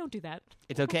 No, don't do that.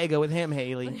 It's okay. Go with him,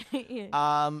 Haley. Yeah.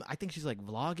 I think she's like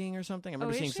vlogging or something. I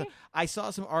remember is seeing she? I saw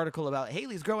some article about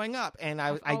Haley's growing up, and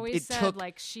I've always it said took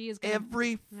like she is gonna,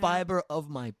 every fiber of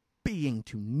my being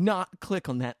to not click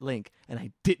on that link, and I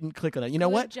didn't click on it. You know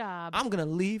Good what? job. I'm gonna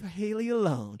leave Haley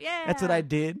alone. Yeah. That's what I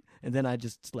did, and then I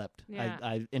just slept. Yeah.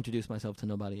 I introduced myself to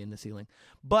nobody in the ceiling.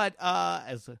 But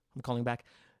I'm calling back.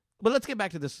 But let's get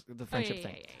back to the friendship yeah,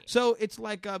 thing. yeah, yeah. So it's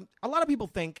like a lot of people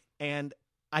think, and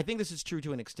I think this is true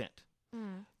to an extent,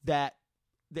 that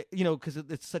because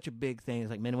it's such a big thing. It's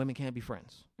like men and women can't be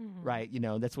friends, right? You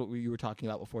know, that's what you were talking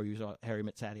about before. You saw Harry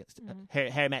Met Sally.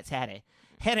 Harry Met Sally.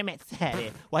 Harry Met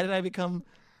Sally. Why did I become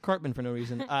Cartman for no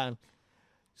reason?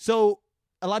 So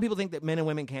a lot of people think that men and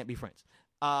women can't be friends,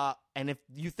 and if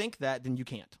you think that, then you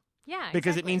can't. Yeah,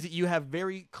 Because it exactly. means that you have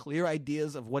very clear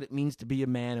ideas of what it means to be a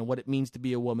man and what it means to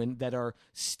be a woman that are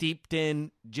steeped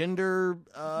in gender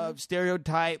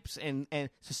stereotypes and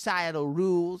societal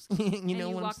rules. you and know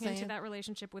you what walk I'm saying? into that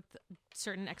relationship with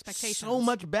certain expectations. So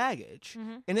much baggage.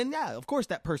 And then, yeah, of course,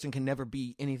 that person can never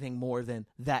be anything more than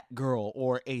that girl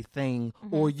or a thing,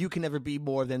 or you can never be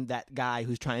more than that guy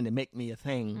who's trying to make me a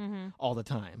thing all the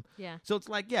time. Yeah. So it's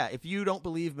like, yeah, if you don't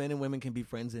believe men and women can be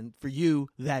friends, and for you,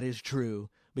 that is true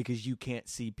because you can't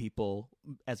see people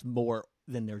as more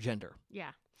than their gender.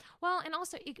 Yeah. Well, and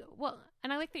also,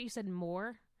 and I like that you said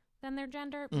more than their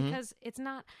gender, because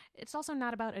it's also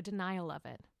not about a denial of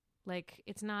it. Like,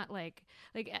 it's not like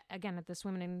again, at this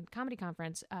Women in Comedy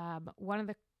conference, one of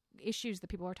the issues that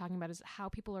people are talking about is how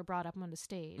people are brought up on the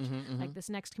stage. Like, this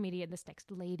next comedian, this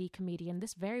next lady comedian,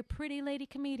 this very pretty lady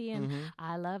comedian.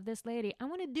 I love this lady. I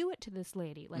want to do it to this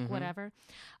lady, like whatever.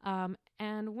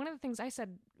 And one of the things I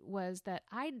said was that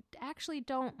I actually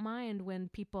don't mind when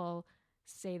people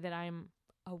say that I'm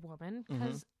a woman,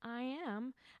 because I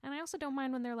am. And I also don't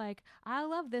mind when they're like, I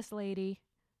love this lady.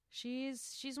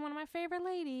 She's one of my favorite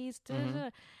ladies.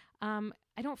 I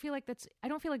don't feel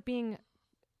like being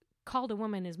called a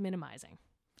woman is minimizing.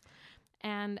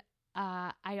 And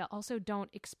I also don't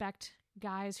expect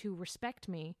guys who respect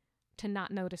me to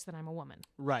not notice that I'm a woman.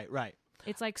 Right.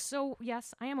 It's like, so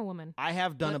yes, I am a woman. I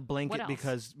have done a blanket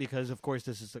because of course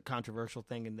this is a controversial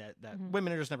thing, and that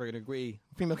women are just never going to agree.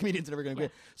 Female comedians are never going to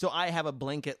agree. So I have a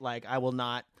blanket, like, I will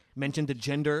not mention the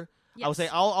gender. Yes. I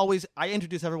will say I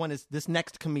introduce everyone as this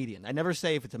next comedian. I never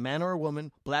say if it's a man or a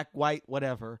woman, black, white,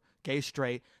 whatever, gay,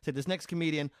 straight. Say this next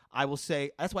comedian. I will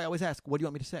say, that's why I always ask, what do you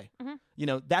want me to say? You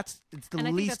know, it's the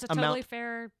and least I think that's a totally amount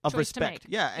fair of choice respect. to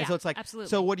make. Yeah, and so it's like, absolutely.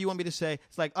 So what do you want me to say?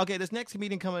 It's like, okay, this next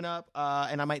comedian coming up,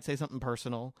 and I might say something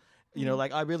personal. You know,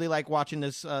 like, I really like watching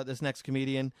this next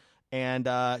comedian,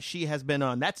 and she has been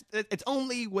on. It's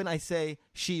only when I say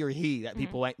she or he that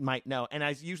people might know, and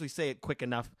I usually say it quick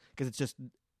enough because it's just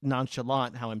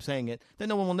nonchalant how I'm saying it, then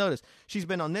no one will notice. She's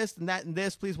been on this and that and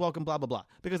this. Please welcome blah blah blah.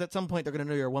 Because at some point they're going to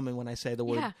know you're a woman when I say the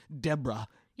word Deborah.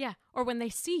 Yeah, or when they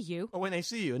see you. And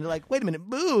they're like, wait a minute,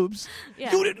 boobs?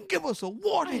 Yeah. You didn't give us a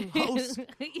warning, host.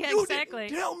 Yeah, exactly. You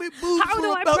didn't tell me boobs How do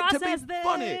were I about to be process this?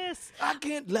 funny. I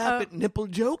can't laugh at nipple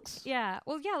jokes. Yeah,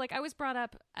 well, yeah, like, I was brought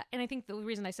up, and I think the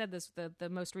reason I said this, the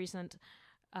most recent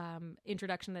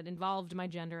introduction that involved my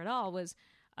gender at all was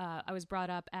I was brought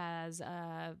up as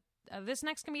this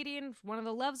next comedian, one of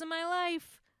the loves of my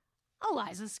life,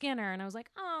 Eliza Skinner. And I was like,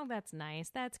 oh, that's nice.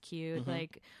 That's cute.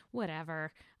 Like,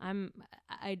 whatever.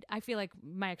 I feel like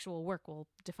my actual work will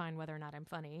define whether or not I'm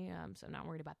funny. So I'm not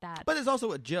worried about that. But it's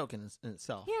also a joke in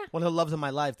itself. Yeah. One of the loves of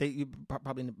my life, you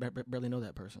probably barely know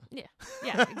that person. Yeah,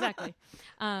 exactly.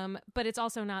 But it's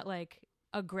also not like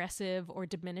aggressive or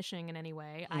diminishing in any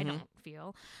way. I don't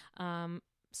feel.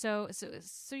 So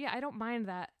yeah, I don't mind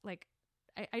that. Like,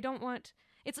 I don't want,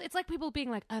 it's like people being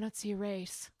like, I don't see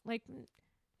race. Like,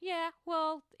 yeah,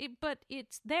 well, but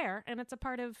it's there, and it's a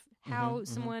part of how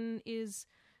someone is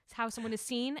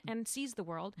seen and sees the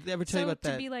world. Did I ever tell you about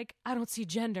that? To be like, I don't see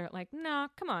gender. Like, no,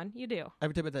 come on, you do. I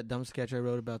ever tell you about that dumb sketch I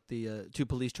wrote about the two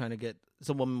police trying to get,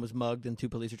 some woman was mugged and two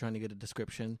police are trying to get a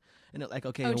description, and like,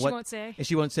 okay, and she won't say. And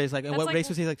she won't say. It's like, what race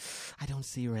was he? Like, I don't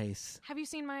see race. Have you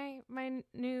seen my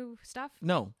new stuff?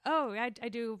 No. Oh, I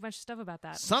do a bunch of stuff about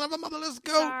that. Son of a motherless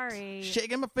goat. Sorry.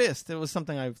 Shaking my fist. It was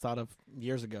something I've thought of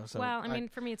years ago. So well, I mean,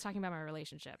 for me, it's talking about my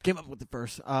relationship. Came up with it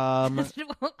first. What?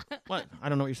 I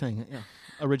don't know what you're saying. Yeah,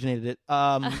 originated it.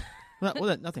 Well,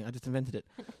 nothing. I just invented it.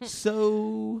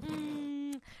 So.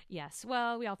 Yes.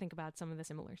 Well, we all think about some of the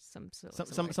similars. Some of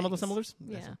the similars.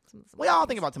 Yeah. We all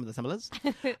think about some of the similars.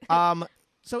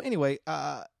 So anyway,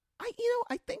 I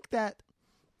think that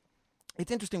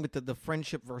it's interesting with the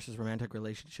friendship versus romantic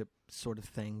relationship sort of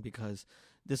thing, because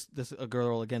this a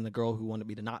girl, again, the girl who wanted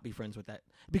me to not be friends with that,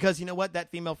 because you know what, that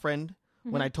female friend,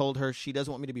 when I told her she doesn't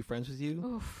want me to be friends with you,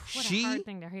 oof, what a hard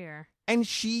thing to hear. And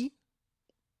she,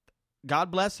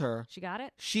 God bless her, she got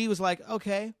it. She was like,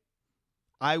 okay,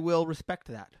 I will respect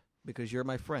that because you're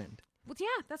my friend. Well,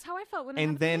 yeah, that's how I felt when.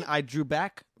 And then I drew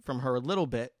back from her a little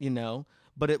bit,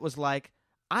 but it was like,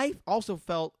 I also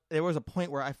felt there was a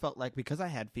point where I felt like, because I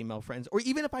had female friends, or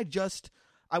even if I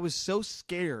was so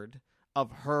scared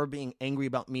of her being angry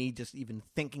about me just even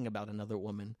thinking about another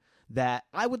woman, that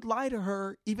I would lie to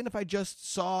her even if I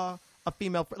just saw a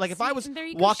female friend. Like, if I was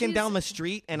walking down the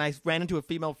street and I ran into a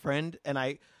female friend and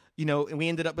and we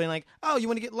ended up being like, oh, you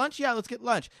want to get lunch? Yeah, let's get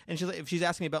lunch. And she's like, if she's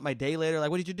asking me about my day later, like,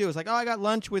 what did you do? It's like, oh, I got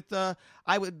lunch with, I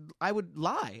would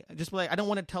lie. Just be like, I don't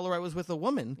want to tell her I was with a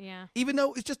woman. Yeah. Even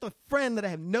though it's just a friend that I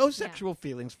have no sexual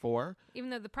feelings for.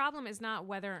 Even though the problem is not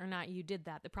whether or not you did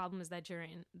that. The problem is that you're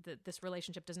in this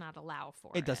relationship does not allow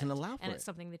for it. It doesn't allow for it. And it's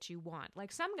something that you want.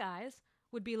 Like, some guys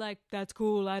would be like, that's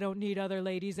cool. I don't need other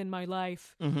ladies in my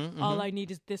life. All I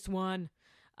need is this one.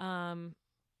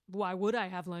 Why would I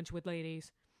have lunch with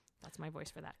ladies? That's my voice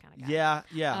for that kind of guy.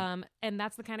 Yeah. And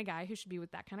that's the kind of guy who should be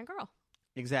with that kind of girl.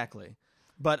 Exactly.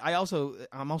 But I'm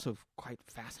also quite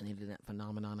fascinated in that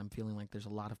phenomenon. I'm feeling like there's a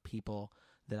lot of people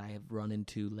that I have run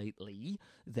into lately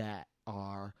that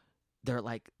are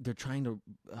they're trying to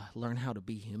learn how to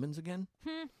be humans again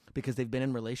Hmm. because they've been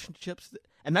in relationships,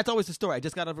 and that's always the story. I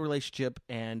just got out of a relationship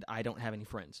and I don't have any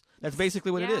friends. That's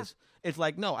basically what it Yeah. is. It's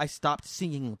like, no, I stopped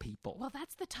seeing people Well,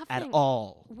 that's the tough at thing.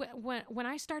 all. When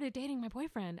I started dating my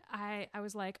boyfriend, I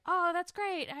was like, oh, that's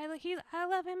great. I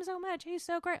love him so much. He's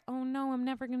so great. Oh no, I'm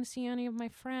never going to see any of my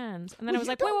friends. And then Well,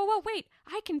 I was you like, wait.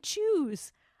 I can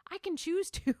choose. I can choose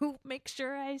to make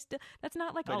sure I still. That's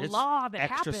not like But a it's law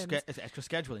that extra happens. it's extra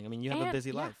scheduling. I mean, you have a And- busy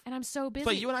yeah, life. and I'm so busy.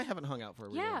 But you and I haven't hung out for a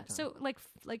really long time. So like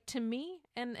to me,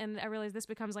 and I realize this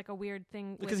becomes like a weird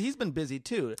thing Because with, he's been busy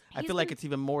too. I He's feel like been- it's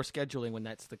even more scheduling when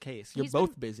that's the case. You're He's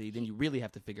both been- busy, then you really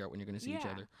have to figure out when you're going to see each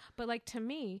other. But like to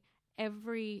me,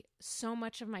 so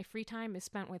much of my free time is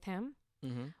spent with him.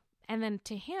 Mm-hmm. And then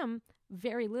to him,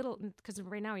 very little, because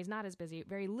right now he's not as busy,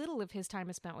 very little of his time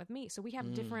is spent with me. So we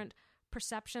have different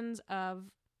perceptions of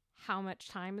how much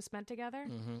time is spent together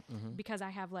Mm-hmm, mm-hmm. because I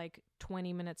have like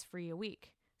 20 minutes free a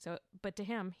week. So, but to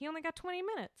him, he only got 20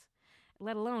 minutes,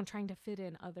 let alone trying to fit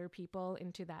in other people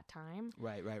into that time.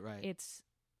 Right. It's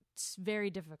very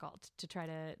difficult to try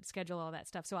to schedule all that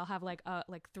stuff. So I'll have like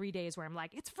 3 days where I'm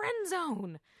like, it's friend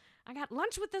zone. I got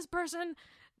lunch with this person,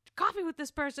 coffee with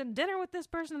this person, dinner with this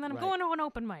person, and then I'm Right. going to an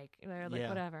open mic or like Yeah.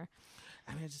 whatever.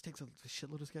 I mean, it just takes a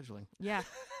shitload of scheduling. Yeah.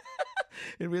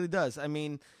 It really does. I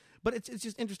mean, but it's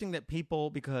just interesting that people,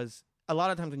 because a lot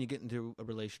of times when you get into a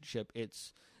relationship,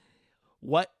 it's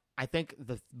what I think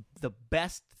the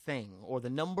best thing or the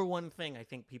number one thing I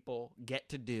think people get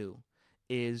to do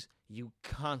is you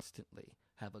constantly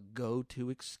have a go-to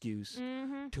excuse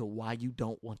Mm-hmm. to why you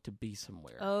don't want to be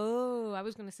somewhere. Oh, I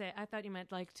was going to say, I thought you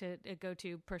meant like to a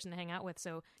go-to person to hang out with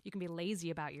so you can be lazy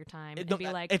about your time and be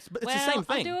like, it's well, the same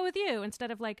thing. I'll do it with you.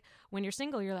 Instead of like, when you're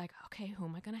single, you're like, okay, who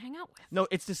am I going to hang out with? No,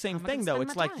 it's the same How am I gonna thing though. spend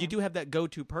It's my like you time? do have that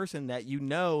go-to person that you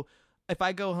know, if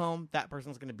I go home, that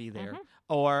person's going to be there. Mhm.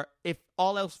 Or if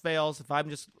all else fails, if I'm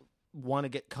just want to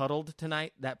get cuddled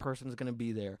tonight, that person's going to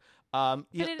be there. But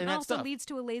Yeah, it and that also stuff. leads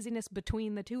to a laziness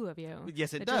between the two of you.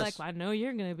 Yes, it That does. You're like, well, I know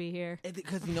you're going to be here.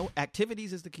 Because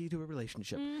activities is the key to a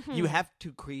relationship. Mm-hmm. You have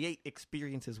to create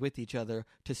experiences with each other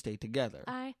to stay together.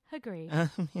 I agree.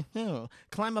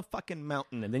 Climb a fucking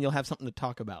mountain, and then you'll have something to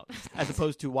talk about, as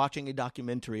opposed to watching a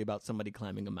documentary about somebody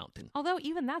climbing a mountain. Although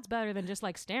even that's better than just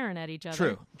like staring at each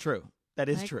other. True. That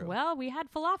is Like, true. Well, we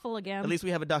had falafel again. At least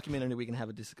we have a documentary we can have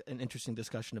an interesting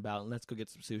discussion about, and let's go get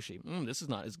some sushi. This is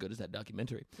not as good as that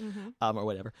documentary, or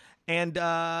whatever. And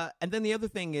then the other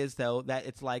thing is though that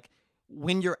it's like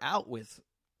when you're out with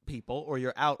people, or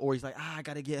you're out, or he's like, I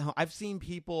gotta get home. I've seen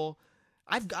people.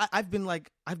 I've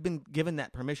been given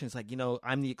that permission. It's like,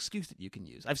 I'm the excuse that you can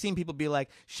use. I've seen people be like,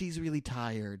 she's really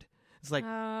tired. It's like,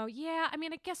 Oh, yeah. I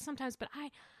mean, I guess sometimes, but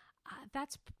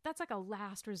that's like a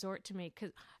last resort to me.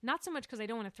 Not so much because I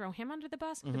don't want to throw him under the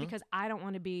bus, but because I don't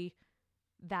want to be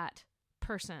that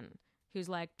person who's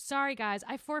like, sorry guys,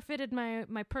 I forfeited my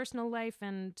personal life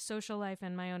and social life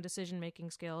and my own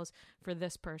decision-making skills for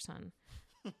this person.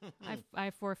 I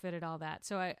forfeited all that.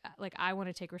 So I want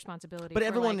to take responsibility. but for,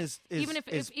 everyone like, is even if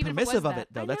permissive of that. it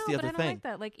though. I That's know, the but other I don't thing. like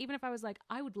that. Like, even if I was like,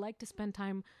 I would like to spend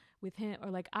time with him, or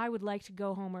like I would like to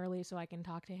go home early so I can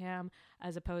talk to him,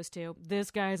 as opposed to this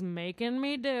guy's making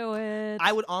me do it.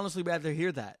 I would honestly rather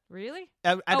hear that. Really?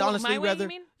 I'd Oh, honestly my way, rather. you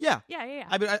mean? Yeah. Yeah.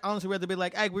 I'd honestly rather be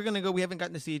like, hey, we're going to go. We haven't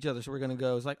gotten to see each other, so we're going to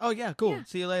go. It's like, oh, yeah, cool. Yeah.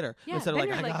 See you later. Yeah. Instead of then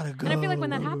like, you're I got to go. And I feel like when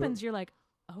that happens, you're like,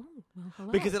 oh, well,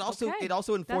 hello. Because it also Okay.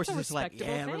 enforces That's a this like,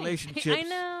 respectable yeah, thing. relationships. I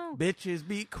know. Bitches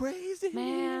be crazy.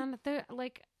 Man,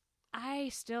 I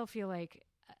still feel like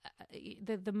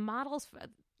the models.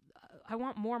 I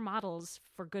want more models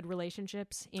for good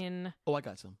relationships in Oh, I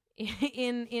got some.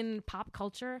 in pop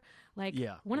culture. Like,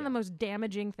 Yeah, one of yeah. the most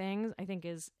damaging things I think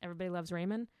is Everybody Loves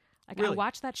Raymond. Like, I Really?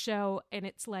 watched that show and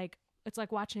it's like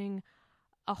watching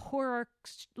a horror,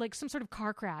 like some sort of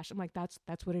car crash. I'm like, that's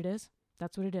what it is.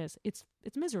 That's what it is. It's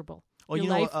miserable. Oh, Your you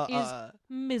know, life is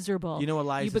miserable. you know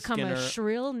Eliza You become Skinner. a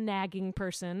shrill, nagging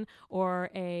person, or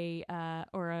a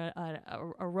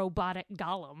robotic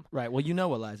golem. Right. Well, you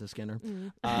know Eliza Skinner.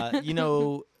 Mm. You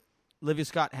know, Olivia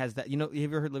Scott has that. You know, have you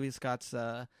ever heard Olivia Scott's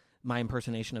my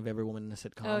impersonation of every woman in a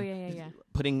sitcom? Oh, yeah.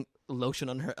 Putting lotion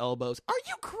on her elbows. Are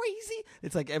you crazy?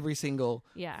 It's like every single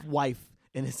Yeah. wife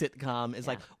in a sitcom is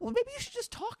Yeah. like, well, maybe you should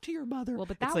just talk to your mother. Well,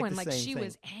 but It's that one, the like, same she thing.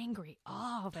 was angry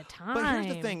all the time. But here's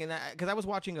the thing, and because I was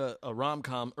watching a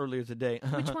rom-com earlier today.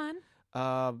 Which one?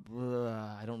 I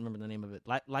don't remember the name of it.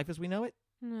 Life as We Know It?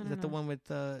 Is that the one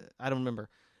with? I don't remember.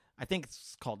 I think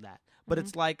it's called that. But Mm-hmm.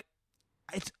 it's like,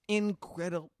 it's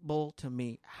incredible to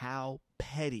me how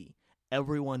petty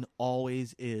everyone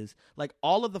always is. Like,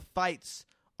 all of the fights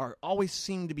always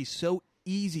seem to be so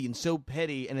easy and so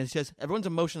petty, and it's just everyone's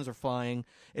emotions are flying.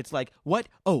 It's like, what?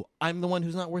 Oh, I'm the one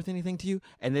who's not worth anything to you?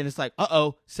 And then it's like,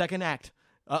 uh-oh, second act.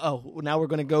 Uh-oh, now we're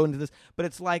going to go into this. But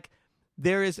it's like,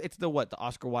 it's the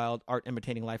Oscar Wilde art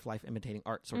imitating life, life imitating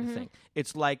art sort of thing.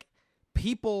 It's like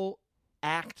people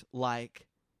act like,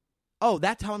 oh,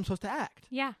 that's how I'm supposed to act.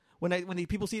 Yeah. When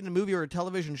people see it in a movie or a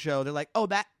television show, they're like, oh,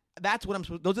 that's what I'm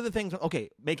supposed. Those are the things. Okay,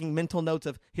 making mental notes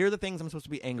of here are the things I'm supposed to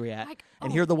be angry at,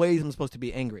 and here are the ways I'm supposed to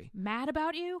be angry. Mad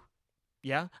About You?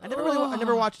 Yeah, I never really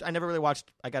watched.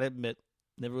 I gotta admit,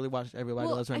 never really watched Everybody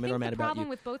Loves Raymond or Mad About You.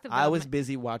 With both of them, I was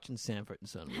busy watching Sanford and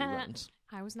Son reruns.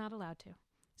 I was not allowed to.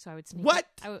 So I would sneak What?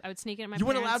 I would sneak it in my You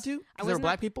parents. weren't allowed to? Because there were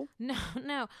black people? No,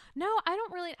 I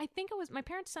don't really. I think it was my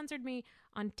parents censored me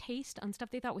on taste, on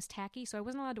stuff they thought was tacky, so I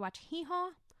wasn't allowed to watch Hee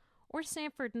Haw or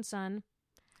Sanford and Son.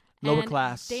 Lower and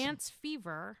class. Dance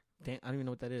Fever. I don't even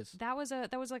know what that is. That was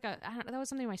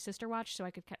something my sister watched, so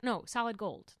I could. No, Solid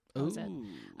Gold. That was it.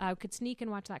 I could sneak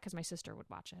and watch that because my sister would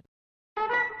watch it.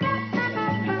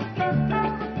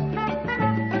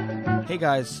 Hey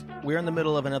guys, we're in the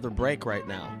middle of another break right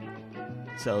now.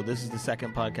 So this is the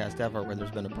second podcast ever where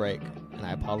there's been a break, and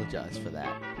I apologize for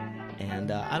that. And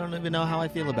I don't even know how I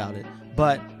feel about it,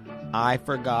 but I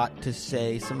forgot to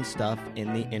say some stuff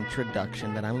in the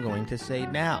introduction that I'm going to say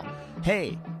now.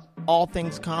 Hey, All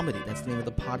Things Comedy. That's the name of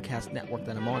the podcast network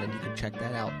that I'm on, and you can check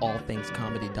that out,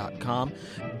 allthingscomedy.com.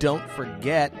 Don't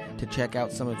forget to check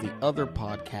out some of the other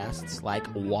podcasts, like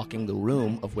Walking the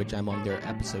Room, of which I'm on their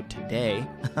episode today,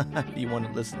 if you want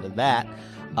to listen to that.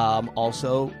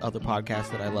 Also, other podcasts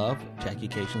that I love, Jackie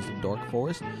Cation's The Dork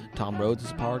Forest, Tom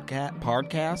Rhodes' Podcast.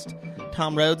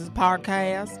 Tom Rhodes'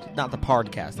 podcast. Not the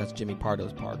podcast, that's Jimmy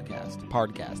Pardo's podcast.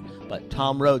 But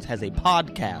Tom Rhodes has a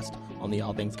podcast on the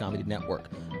All Things Comedy Network.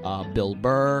 Bill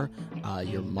Burr,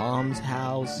 Your Mom's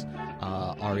House,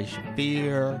 Ari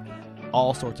Shaffir,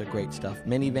 all sorts of great stuff.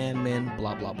 Minivan Men,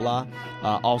 blah, blah, blah.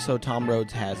 Also, Tom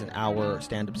Rhodes has an hour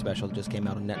stand-up special that just came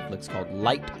out on Netflix called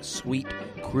Light, Sweet,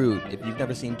 Crude. If you've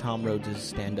never seen Tom Rhodes'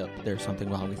 stand-up, there's something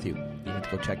wrong with you. You need to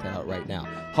go check that out right now.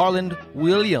 Harland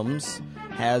Williams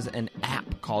has an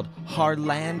app called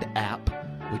Harland App,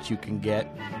 which you can get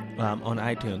on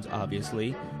iTunes,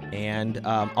 obviously. And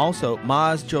also,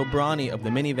 Maz Jobrani of the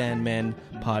Minivan Men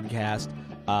podcast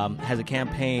has a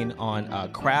campaign on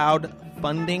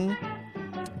crowdfunding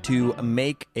to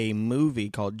make a movie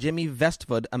called Jimmy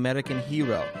Westwood, American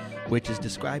Hero, which is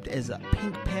described as a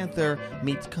Pink Panther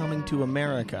meets Coming to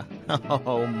America.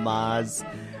 Oh, Maz,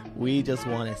 we just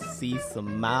want to see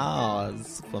some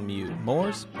Maz from you.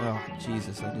 Moors? Oh,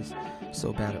 Jesus, I'm just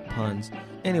so bad at puns.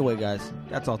 Anyway, guys,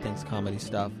 that's All Things Comedy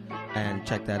stuff, and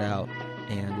check that out.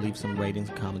 And leave some ratings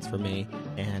and comments for me.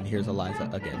 And here's Eliza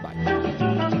again. Bye.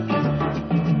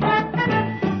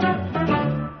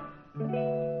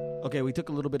 Okay, we took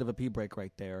a little bit of a pee break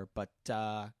right there, but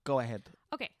go ahead.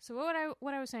 Okay, so what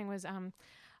I was saying was,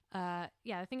 the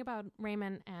thing about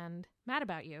Raymond and Mad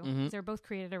About You is they're both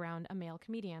created around a male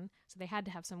comedian, so they had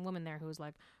to have some woman there who was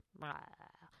like, blah.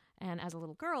 And as a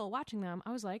little girl watching them,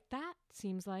 I was like, that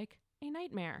seems like a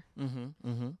nightmare.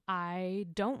 I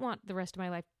don't want to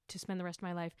spend the rest of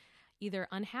my life either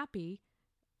unhappy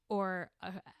or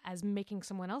as making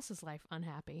someone else's life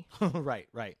unhappy. Right.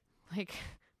 Like,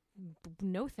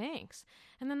 no thanks.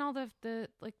 And then all the they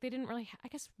didn't really, I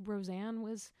guess Roseanne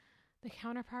was the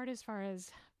counterpart as far as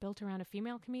built around a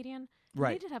female comedian.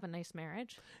 Right. They did have a nice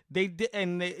marriage. They did,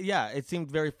 and it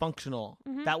seemed very functional.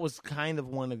 That was kind of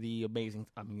one of the amazing,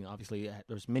 I mean, obviously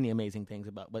there's many amazing things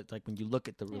about, but like when you look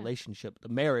at the relationship, the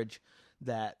marriage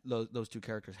that those two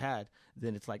characters had,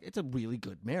 then it's like, it's a really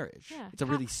good marriage. Yeah. It's a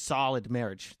really solid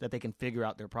marriage that they can figure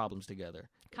out their problems together.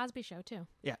 Cosby Show, too.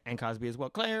 Yeah, and Cosby as well.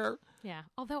 Claire. Yeah,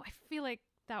 although I feel like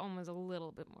that one was a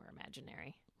little bit more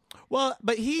imaginary. Well,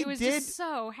 but he was did just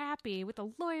so happy with a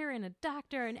lawyer and a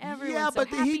doctor and everyone. Yeah, but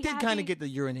happy, he did kind of get the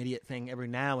 "you're an idiot" thing every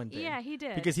now and then. Yeah, he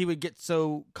did, because he would get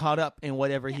so caught up in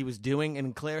whatever he was doing,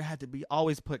 and Claire had to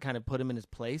always put him in his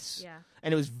place. Yeah,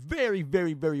 and it was very,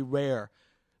 very, very rare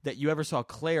that you ever saw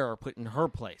Claire put in her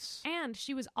place. And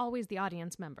she was always the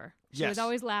audience member. She yes. was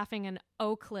always laughing and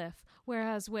 "Oh, Cliff."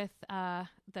 Whereas with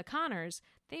the Connors,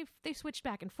 they switched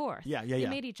back and forth. Yeah. They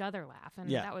made each other laugh,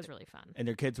 and that was really fun. And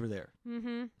their kids were there.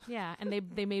 Mm-hmm. Yeah, and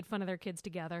they made fun of their kids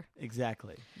together.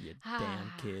 Exactly. You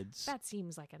damn kids. That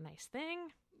seems like a nice thing.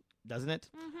 Doesn't it?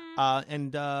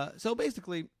 Mm-hmm. So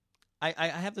basically, I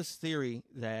have this theory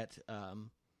that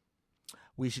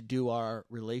we should do our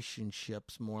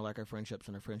relationships more like our friendships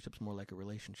and our friendships more like our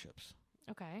relationships.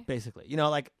 Okay. Basically.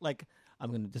 like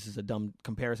this is a dumb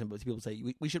comparison, but people say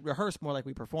we should rehearse more like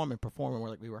we perform and perform more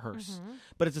like we rehearse. Mm-hmm.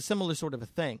 But it's a similar sort of a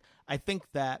thing. I think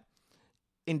that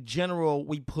in general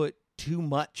we put too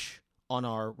much on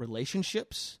our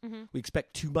relationships. Mm-hmm. We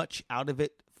expect too much out of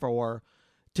it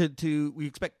we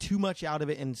expect too much out of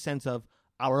it in the sense of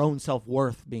our own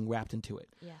self-worth being wrapped into it.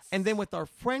 Yes. And then with our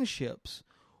friendships,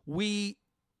 we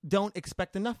don't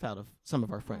expect enough out of some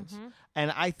of our friends. Mm-hmm.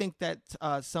 And I think that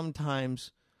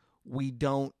sometimes we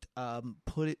don't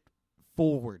put it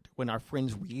forward when our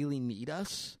friends really need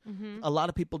us. Mm-hmm. A lot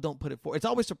of people don't put it forward. It's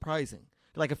always surprising.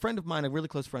 Like a friend of mine, a really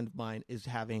close friend of mine, is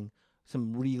having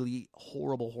some really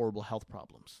horrible health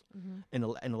problems in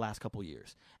the last couple of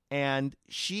years. And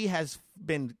she has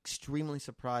been extremely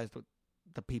surprised with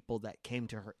the people that came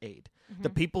to her aid. The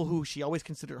people who she always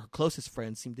considered her closest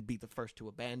friends seem to be the first to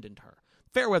abandon her.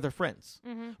 Fair weather friends,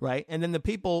 right? And then the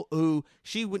people who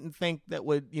she wouldn't think that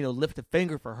would, lift a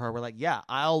finger for her were like, yeah,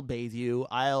 I'll bathe you.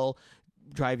 I'll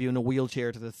drive you in a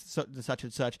wheelchair to the such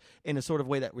and such, in a sort of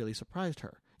way that really surprised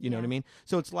her. You know what I mean?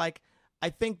 So it's like, I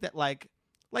think that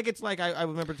it's like I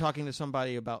remember talking to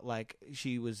somebody about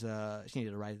she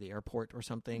needed a ride to the airport or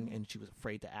something, and she was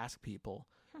afraid to ask people.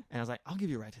 And I was like, I'll give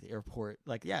you a ride to the airport.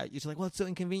 She's like, well, it's so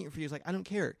inconvenient for you. It's like, I don't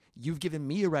care. You've given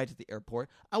me a ride to the airport.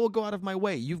 I will go out of my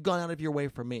way. You've gone out of your way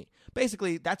for me.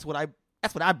 Basically, that's what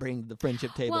I bring to the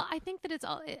friendship table. Well, I think that it's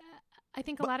all. I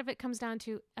think a lot of it comes down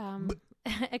to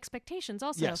expectations.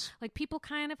 Also, yes. Like people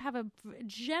kind of have a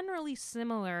generally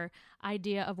similar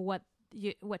idea of what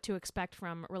to expect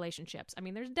from relationships. I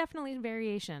mean, there's definitely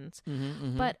variations,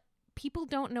 but people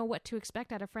don't know what to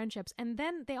expect out of friendships, and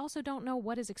then they also don't know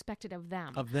what is expected of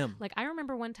them. Like I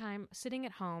remember one time sitting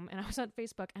at home, and I was on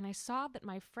Facebook, and I saw that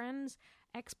my friend's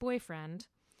ex-boyfriend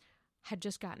had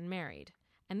just gotten married,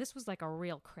 and this was like a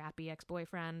real crappy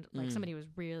ex-boyfriend. Like somebody was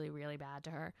really, really bad to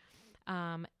her.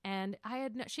 And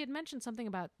she had mentioned something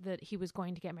about that he was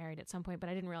going to get married at some point, but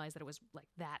I didn't realize that it was like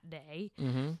that day.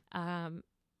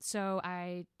 So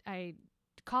I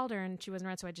called her and she wasn't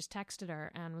around, so I just texted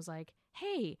her and was like,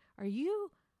 hey, are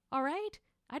you all right?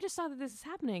 I just saw that this is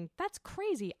happening. That's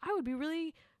crazy. I would be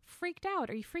really freaked out.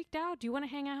 Are you freaked out? Do you want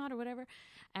to hang out or whatever?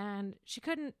 And she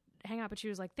couldn't hang out, but she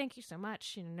was like, thank you so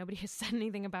much. Nobody has said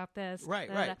anything about this. Right.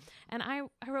 And I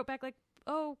wrote back like,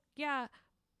 oh, yeah,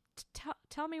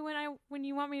 tell me when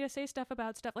you want me to say stuff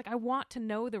about stuff. Like, I want to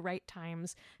know the right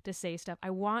times to say stuff.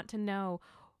 I want to know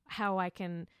how I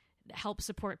can help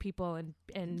support people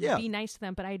and be nice to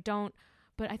them, but I don't.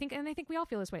 But I think we all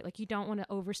feel this way. Like, you don't want to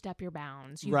overstep your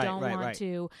bounds. You don't want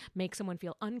to make someone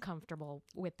feel uncomfortable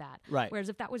with that. Right. Whereas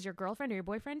if that was your girlfriend or your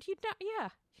boyfriend,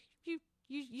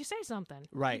 you say something.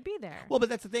 Right. You'd be there. Well, but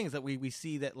that's the thing, is that we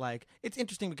see that, it's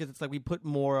interesting because it's like we put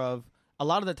more of, a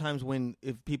lot of the times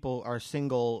if people are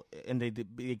single and they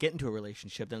get into a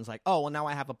relationship, then it's like, oh, well, now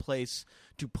I have a place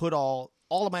to put all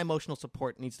of my emotional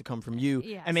support needs to come from you.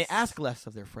 Yes. And they ask less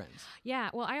of their friends.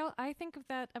 Yeah. Well, I think of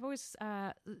that. I've always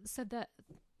said that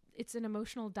it's an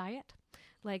emotional diet.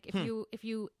 Like if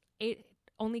you ate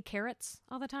only carrots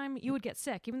all the time, you would get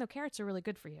sick, even though carrots are really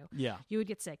good for you. Yeah. You would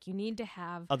get sick. You need to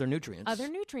have other nutrients,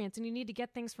 and you need to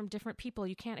get things from different people.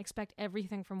 You can't expect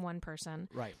everything from one person.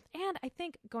 Right. And I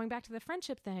think going back to the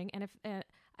friendship thing, and if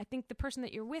I think the person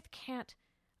that you're with can't,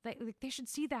 they should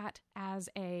see that as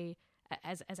a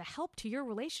help to your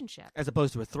relationship, as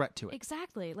opposed to a threat to it.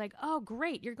 Exactly. Like, oh,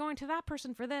 great, you're going to that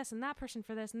person for this, and that person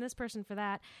for this, and this person for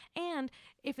that. And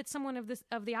if it's someone of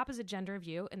the opposite gender of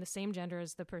you, and the same gender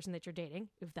as the person that you're dating,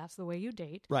 if that's the way you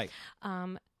date, right?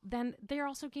 Then they're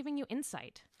also giving you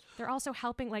insight. They're also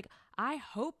helping. Like, I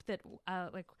hope that,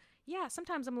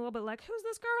 sometimes I'm a little bit like, who's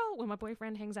this girl? When my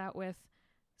boyfriend hangs out with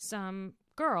some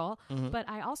girl, but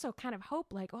I also kind of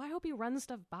hope, like, I hope he runs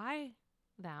stuff by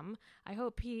them. I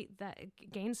hope he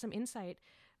gains some insight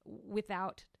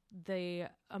without the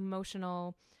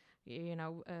emotional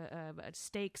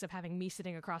stakes of having me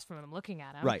sitting across from him looking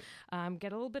at him. Right.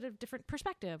 Get a little bit of different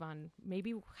perspective on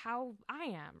maybe how I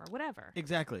am or whatever.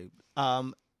 Exactly.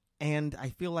 And I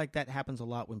feel like that happens a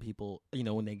lot when people,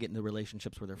 when they get into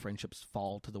relationships where their friendships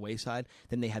fall to the wayside,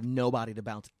 then they have nobody to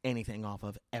bounce anything off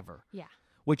of ever. Yeah.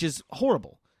 Which is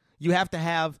horrible. You have to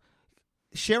have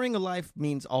sharing a life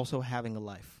means also having a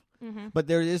life. But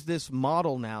there is this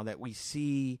model now that we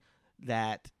see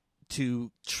that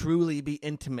to truly be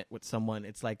intimate with someone,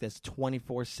 it's like this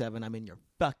 24/7, I'm in your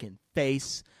fucking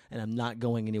face and I'm not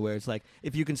going anywhere. It's like,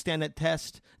 if you can stand that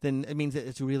test, then it means that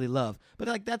it's really love. But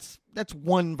like that's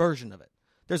one version of it.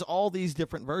 There's all these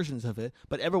different versions of it,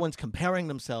 but everyone's comparing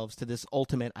themselves to this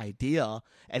ultimate idea,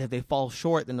 and if they fall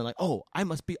short, then they're like, oh, I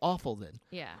must be awful then.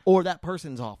 Yeah. Or that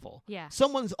person's awful. Yeah.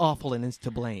 Someone's awful and is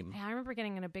to blame. I remember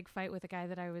getting in a big fight with a guy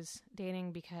that I was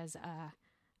dating because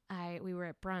we were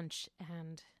at brunch,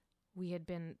 and we'd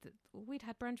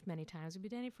had brunch many times. We'd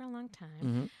been dating for a long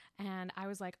time. And I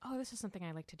was like, oh, this is something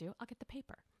I like to do. I'll get the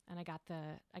paper. and I got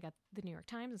the New York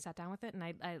Times and sat down with it, and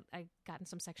I got in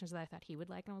some sections that I thought he would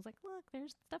like, and I was like, look,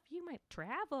 there's stuff you might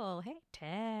travel. Hey,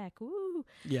 tech, woo.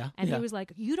 Yeah. And he was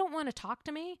like, you don't want to talk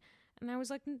to me? And I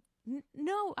was like,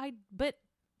 no, but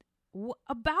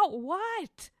about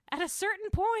what? At a certain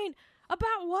point,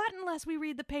 about what, unless we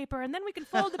read the paper, and then we can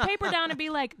fold the paper down and be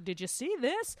like, did you see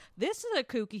this? This is a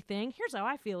kooky thing. Here's how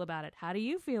I feel about it. How do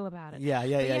you feel about it? Yeah.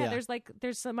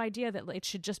 There's some idea that it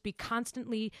should just be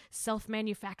constantly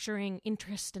self-manufacturing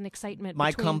interest and excitement.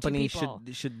 My between company two people.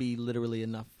 should be literally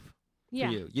enough Yeah.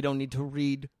 for you. You don't need to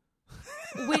read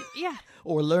Yeah.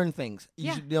 or learn things. You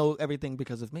Yeah. should know everything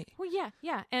because of me. Well,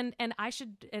 yeah, and I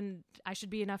should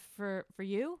be enough for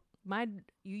you.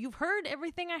 You've heard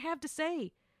everything I have to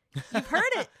say. You've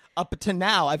heard it. Up to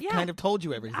now, I've Yeah. kind of told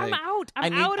you everything. I'm out. I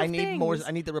need things. more.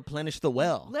 I need to replenish the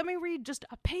well. Let me read just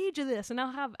a page of this, and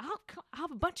I'll have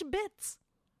a bunch of bits.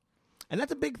 And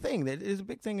that's a big thing. That is a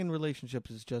big thing in relationships.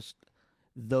 Is just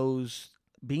those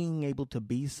being able to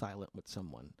be silent with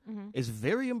someone is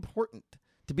very important.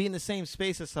 To be in the same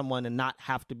space as someone and not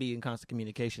have to be in constant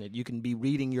communication. You can be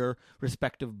reading your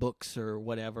respective books or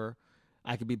whatever.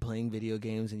 I could be playing video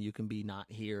games and you can be not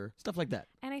here. Stuff like that.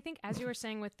 And I think, as you were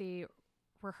saying with the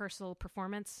rehearsal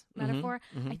performance metaphor,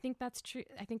 I think that's true.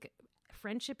 I think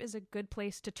friendship is a good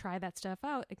place to try that stuff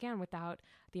out, again, without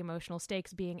the emotional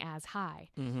stakes being as high.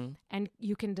 And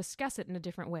you can discuss it in a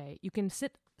different way. You can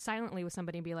sit silently with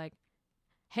somebody and be like,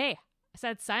 hey, I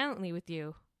said silently with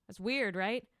you. That's weird,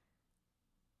 right?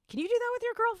 Can you do that with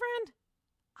your girlfriend?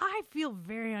 I feel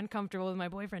very uncomfortable when my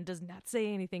boyfriend does not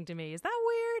say anything to me. Is that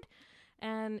weird?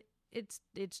 And it's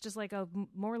just like a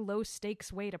more low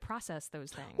stakes way to process those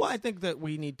things. Well, I think that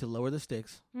we need to lower the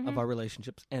stakes of our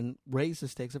relationships and raise the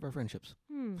stakes of our friendships.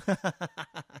 All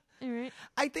right.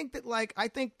 I think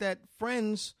that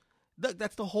friends,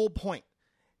 that's the whole point.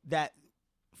 That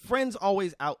friends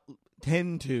always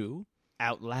tend to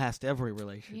outlast every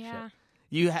relationship.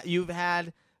 Yeah. You've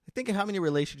had, think of how many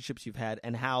relationships you've had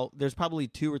and how there's probably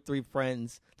 2 or 3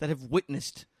 friends that have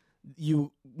witnessed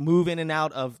you move in and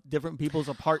out of different people's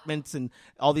apartments and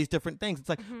all these different things. It's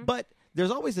like, but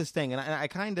there's always this thing, and I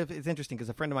kind of, it's interesting because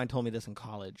a friend of mine told me this in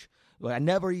college. I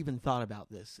never even thought about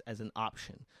this as an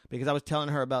option because I was telling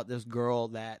her about this girl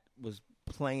that was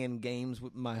playing games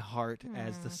with my heart,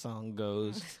 as the song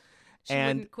goes. She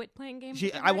wouldn't quit playing games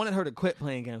with your I heart? wanted her to quit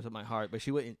playing games with my heart, but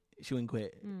she wouldn't quit. She wouldn't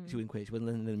quit. She wouldn't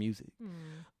listen to the music.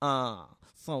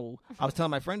 So I was telling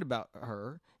my friend about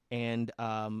her and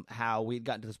how we'd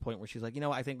gotten to this point where she's like,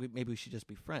 I think maybe we should just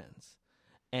be friends.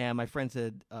 And my friend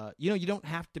said, you don't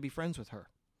have to be friends with her.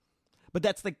 But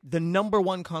that's like the number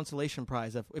one consolation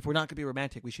prize of if we're not going to be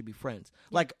romantic, we should be friends.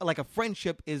 Like a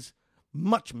friendship is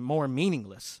much more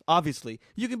meaningless. Obviously,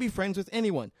 you can be friends with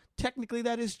anyone. Technically,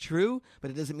 that is true,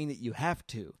 but it doesn't mean that you have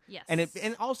to. Yes.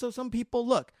 And also some people,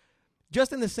 look,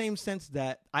 just in the same sense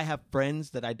that I have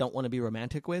friends that I don't want to be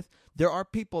romantic with, there are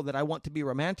people that I want to be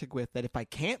romantic with that if I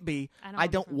can't be, I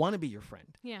don't want to be your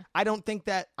friend. Yeah. I don't think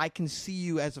that I can see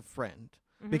you as a friend.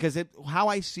 Because how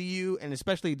I see you, and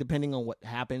especially depending on what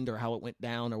happened or how it went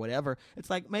down or whatever, it's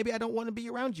like maybe I don't want to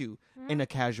be around you in a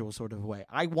casual sort of way.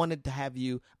 I wanted to have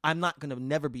you. I'm not going to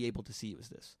never be able to see you as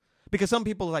this. Because some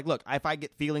people are like, look, if I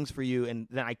get feelings for you and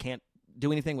then I can't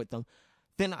do anything with them,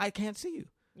 then I can't see you.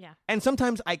 Yeah. And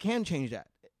sometimes I can change that.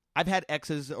 I've had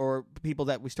exes or people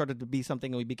that we started to be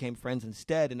something and we became friends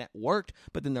instead, and that worked.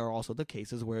 But then there are also the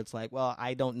cases where it's like, well,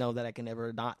 I don't know that I can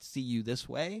ever not see you this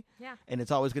way. Yeah. And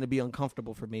it's always going to be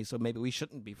uncomfortable for me, so maybe we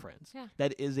shouldn't be friends. Yeah.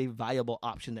 That is a viable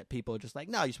option that people are just like,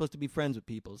 no, you're supposed to be friends with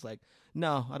people. It's like,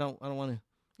 no, I don't want to.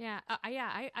 Yeah,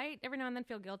 I every now and then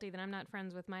feel guilty that I'm not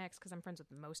friends with my ex because I'm friends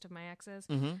with most of my exes.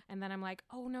 And then I'm like,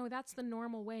 oh, no, that's the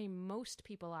normal way most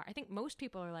people are. I think most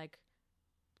people are like,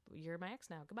 you're my ex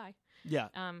now. Goodbye. Yeah.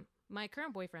 My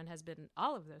current boyfriend has been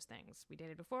all of those things. We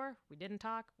dated before. We didn't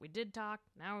talk. We did talk.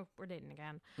 Now we're dating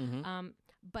again.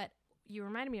 But you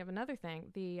reminded me of another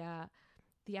thing.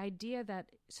 The idea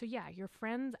that, so yeah, your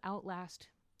friends outlast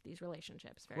these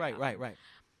relationships. Very often. Right.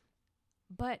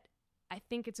 But I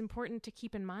think it's important to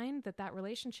keep in mind that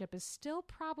relationship is still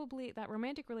probably, that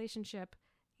romantic relationship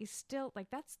is still, like,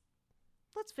 that's,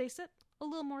 let's face it, a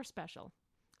little more special.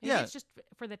 Maybe it's just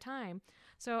for the time.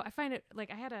 So I find it,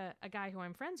 like, I had a guy who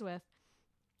I'm friends with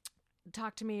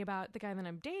talk to me about the guy that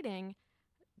I'm dating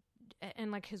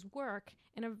and, like, his work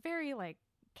in a very, like,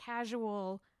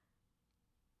 casual,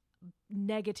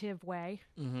 negative way.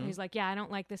 And he's like, yeah, I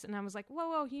don't like this. And I was like,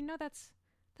 whoa, that's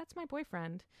my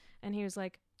boyfriend. And he was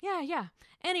like, yeah.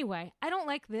 Anyway, I don't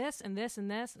like this and this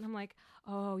and this. And I'm like,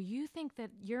 oh, you think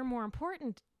that you're more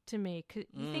important to me? 'Cause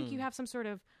you think you have some sort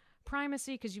of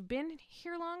primacy because you've been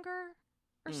here longer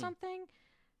or something?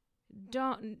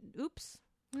 oops.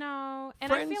 No.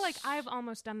 And Friends- I feel like I've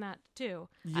almost done that too.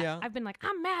 Yeah. I've been like,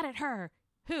 I'm mad at her.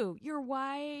 Who? Your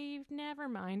wife? Never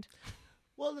mind.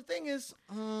 Well, the thing is,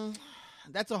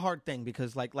 that's a hard thing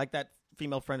because like that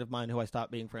female friend of mine who I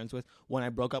stopped being friends with, when I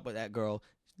broke up with that girl,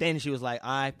 then she was like,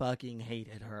 I fucking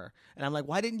hated her. And I'm like,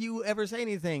 why didn't you ever say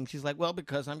anything? She's like, well,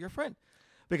 because I'm your friend.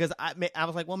 Because I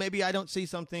was like, well, maybe I don't see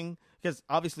something, because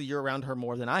obviously you're around her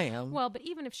more than I am. Well, but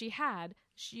even if she had,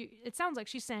 it sounds like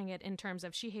she's saying it in terms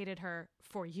of she hated her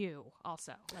for you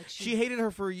also. Like she hated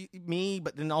her for me,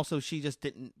 but then also she just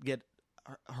didn't get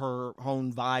her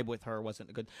own vibe with her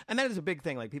wasn't good. And that is a big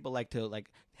thing. Like, people like to, like,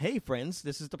 hey, friends,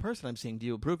 this is the person I'm seeing. Do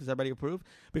you approve? Does everybody approve?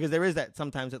 Because there is that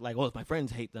sometimes that, like, well, if my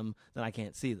friends hate them, then I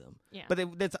can't see them. Yeah.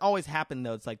 But that's always happened,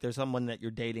 though. It's like there's someone that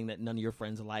you're dating that none of your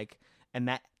friends like, and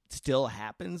that still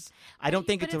happens. I don't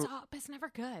think but it's never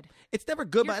good. It's never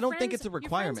good, Your but I don't think friends- it's a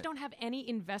requirement. Your friends don't have any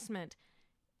investment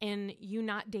in you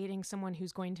not dating someone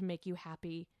who's going to make you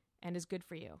happy and is good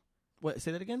for you. What?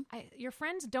 Say that again? Your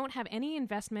friends don't have any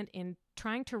investment in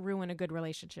trying to ruin a good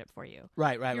relationship for you.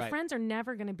 Right. Your friends are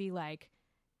never going to be like,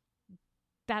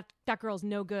 that girl's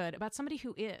no good, about somebody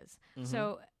who is. Mhm.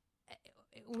 So,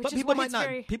 which But is people why might it's not.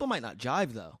 very, People might not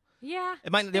jive, though. yeah. They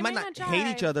might not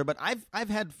hate each jive. other. But I've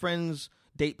had friends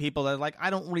date people that are like, I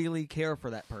don't really care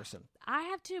for that person. I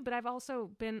have too, but I've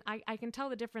also been, I can tell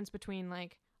the difference between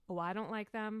like, oh, I don't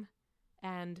like them,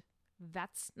 and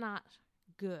that's not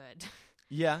good.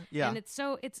 Yeah. And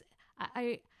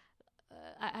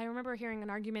I remember hearing an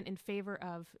argument in favor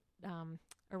of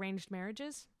arranged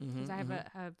marriages, because I have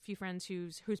a few friends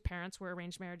whose parents were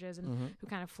arranged marriages and who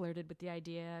kind of flirted with the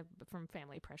idea from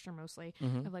family pressure mostly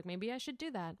of like, maybe I should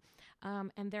do that.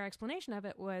 And their explanation of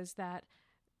it was that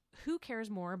who cares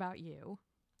more about you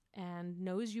and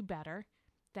knows you better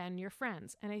than your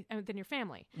friends and than your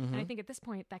family. And I think at this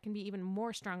point that can be even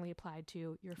more strongly applied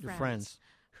to your friends.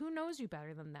 Who knows you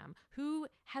better than them? Who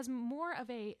has more of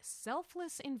a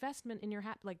selfless investment in your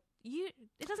like you?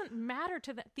 It doesn't matter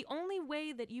to them. The only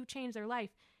way that you change their life,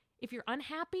 if you're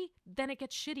unhappy, then it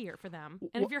gets shittier for them,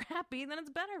 and if you're happy, then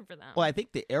it's better for them. Well, I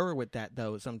think the error with that,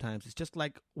 though, sometimes it's just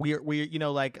like we're you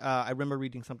know, like I remember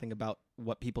reading something about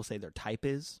what people say their type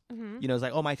is. You know, it's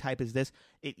like, oh, my type is this.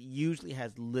 It usually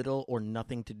has little or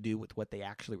nothing to do with what they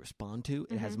actually respond to.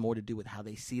 It has more to do with how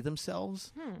they see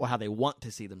themselves or how they want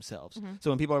to see themselves. So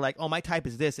when people are like, oh, my type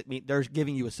is this, it means they're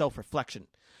giving you a self-reflection.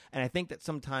 And I think that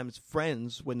sometimes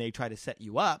friends, when they try to set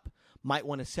you up, might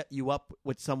want to set you up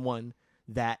with someone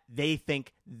that they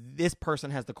think this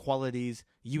person has the qualities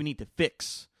you need to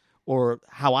fix, or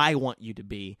how I want you to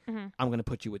be. I'm going to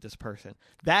put you with this person.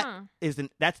 That's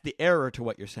the error to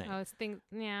what you're saying. Oh, it's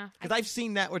yeah. Because I've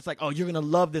seen that where it's like, oh, you're going to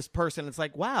love this person. It's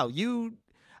like, wow,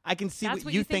 I can see That's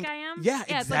what you think I am. Yeah,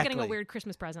 exactly. It's like getting a weird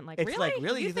Christmas present. Like, It's really? like,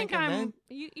 really? You think I'm I'm?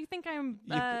 You think I'm?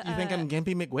 You think I'm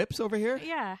Gimpy McWhips over here?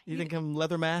 Yeah. You think I'm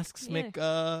leather masks make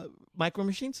micro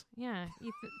machines? Yeah.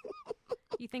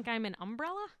 You think I'm an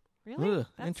umbrella? Really? Ugh,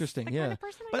 That's interesting. the Yeah. kind of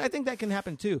person But am? I think that can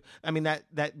happen too. I mean,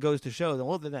 that goes to show that,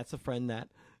 well, then that's a friend that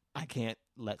I can't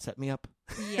let set me up.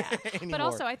 Yeah. But anymore.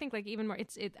 also, I think like even more,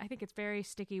 I think it's very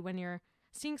sticky when you're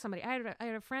seeing somebody. I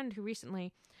had a friend who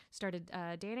recently started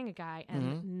dating a guy,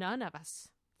 and none of us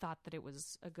thought that it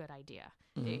was a good idea.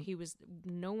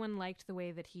 No one liked the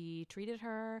way that he treated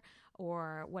her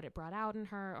or what it brought out in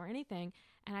her or anything.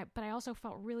 But I also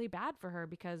felt really bad for her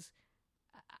because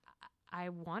I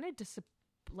wanted to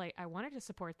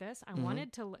support this. I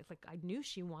wanted to I knew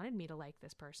she wanted me to like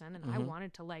this person, and I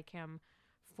wanted to like him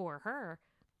for her,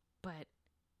 but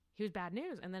he was bad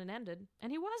news, and then it ended,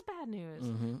 and he was bad news.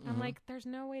 I'm like, there's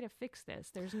no way to fix this.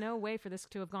 There's no way for this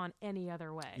to have gone any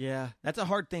other way. Yeah, that's a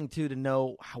hard thing too, to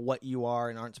know what you are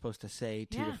and aren't supposed to say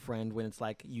to your friend when it's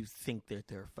like you think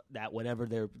that that whatever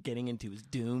they're getting into is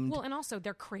doomed. Well, and also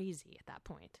they're crazy at that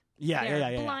point.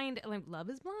 Yeah. Blind. Like, love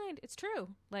is blind. It's true.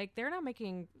 Like, they're not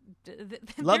making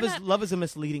Love is a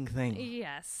misleading thing.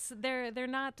 Yes, they're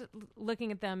not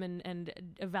looking at them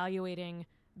and evaluating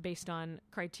based on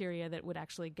criteria that would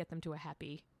actually get them to a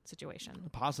happy situation.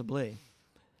 Possibly.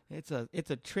 It's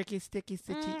a tricky, sticky,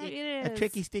 stitchy. It a is.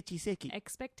 tricky, stitchy, sicky.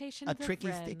 Expectations. A of tricky,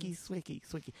 friends. sticky,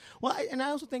 swicky. Well, and I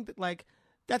also think that, like,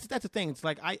 that's the thing. It's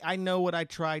like I know what I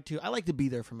like to be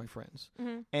there for my friends,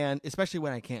 and especially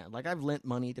when I can. Like, I've lent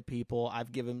money to people.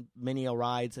 I've given many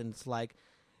rides, and it's like,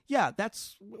 yeah,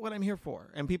 that's what I'm here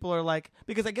for. And people are like,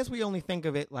 because I guess we only think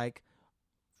of it like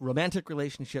romantic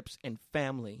relationships and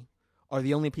family are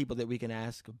the only people that we can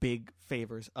ask big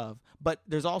favors of. But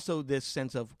there's also this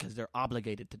sense of, because they're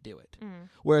obligated to do it.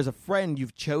 Whereas a friend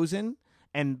you've chosen,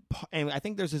 And I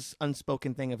think there's this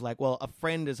unspoken thing of like, well, a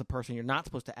friend is a person you're not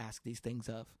supposed to ask these things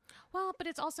of. Well, but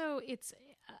it's also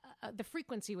the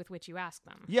frequency with which you ask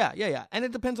them. Yeah. And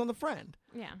it depends on the friend.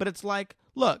 Yeah. But it's like,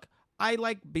 look, I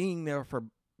like being there for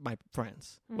my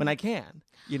friends when I can,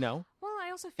 you know? Well,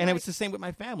 I also feel And like it was the same with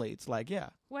my family. It's like, yeah.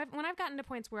 when I've gotten to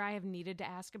points where I have needed to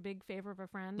ask a big favor of a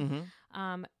friend,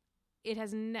 Mm-hmm. it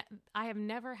has I have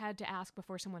never had to ask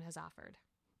before someone has offered.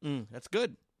 That's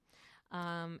good.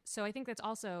 So I think that's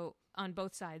also on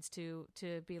both sides to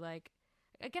be like,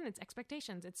 again, it's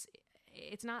expectations.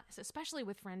 It's not, especially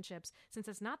with friendships, since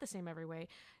it's not the same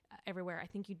everywhere. I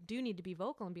think you do need to be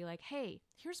vocal and be like, "Hey,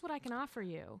 here's what I can offer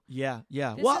you." Yeah.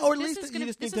 This Well, is- or at this least is you gonna-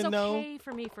 just need this to is know. okay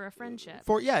for me for a friendship.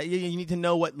 You need to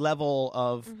know what level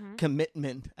of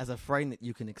commitment as a friend that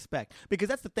you can expect, because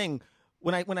that's the thing.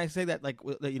 When I say that, like,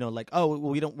 you know, like, oh,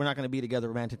 well, we're not going to be together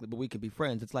romantically, but we could be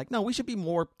friends. It's like, no, we should be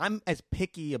more. I'm as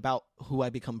picky about who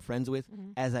I become friends with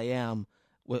as I am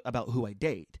about who I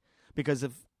date, because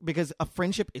a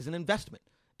friendship is an investment.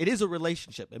 It is a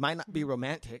relationship. It might not be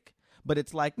romantic, but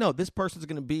it's like, no, this person's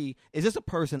going to be. Is this a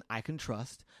person I can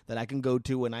trust, that I can go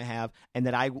to when I have, and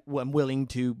that I'm willing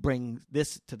to bring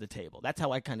this to the table? That's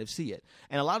how I kind of see it.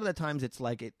 And a lot of the times, it's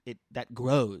like it that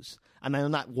grows. I mean,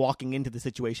 I'm not walking into the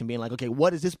situation being like, okay,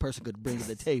 what is this person going to bring to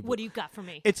the table? What do you got for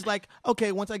me? It's like,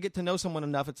 okay, once I get to know someone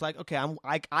enough, it's like, okay,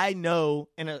 I know,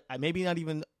 and maybe not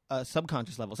even a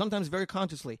subconscious level, sometimes very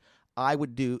consciously, I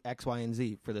would do X, Y, and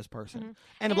Z for this person.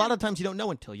 And a lot of times you don't know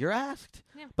until you're asked.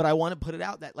 Yeah. But I want to put it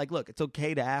out that, like, look, it's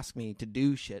okay to ask me to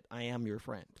do shit. I am your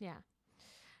friend. Yeah.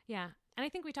 And I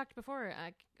think we talked before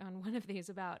on one of these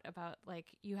about like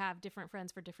you have different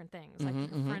friends for different things.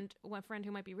 Like one friend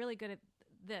who might be really good at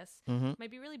this might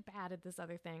be really bad at this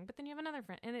other thing, but then you have another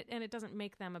friend, and it doesn't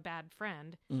make them a bad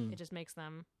friend. It just makes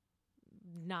them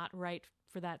not right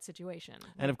for that situation.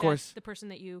 And of Like course, the person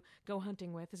that you go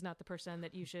hunting with is not the person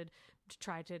that you should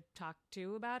try to talk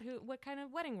to about what kind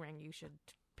of wedding ring you should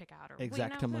pick out, or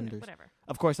exactamunders. whatever.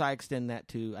 Of course, I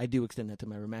do extend that to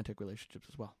my romantic relationships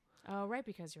as well. Oh, right,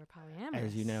 because you're polyamorous.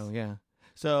 As you know, yeah.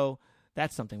 So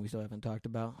that's something we still haven't talked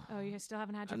about. Oh, you still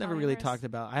haven't had your I've never really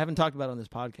polyamorous? I haven't talked about it on this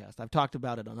podcast. I've talked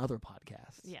about it on other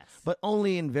podcasts. Yes. But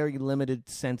only in very limited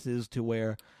senses, to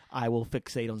where I will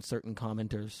fixate on certain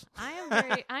commenters. I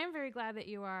am very glad that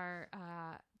you are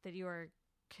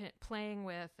playing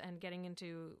with and getting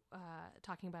into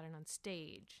talking about it on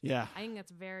stage. Yeah. I think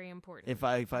that's very important. If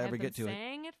I I've ever been get to it.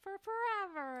 saying it for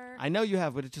forever. I know you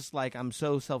have, but it's just like I'm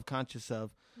so self-conscious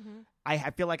of.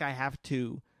 I feel like I have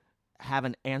to have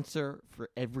an answer for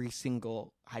every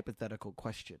single hypothetical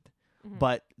question,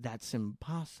 but that's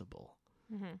impossible.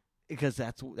 Because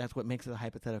that's what makes it a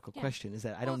hypothetical question, is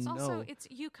that I don't know. Also, it's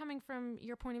you coming from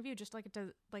your point of view, just like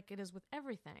it is with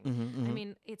everything. I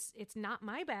mean, it's not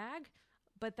my bag,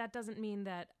 but that doesn't mean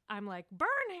that I'm like, burn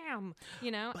him, you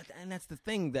know. And that's the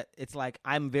thing, that it's like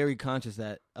I'm very conscious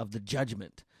of the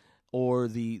judgment or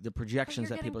the projections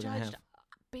that people are going to have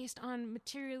based on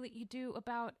material that you do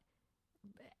about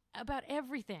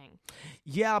everything.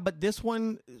 Yeah, but this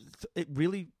one, it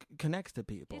really connects to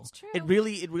people. It's true. It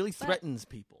really threatens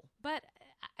people. But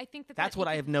I think that's what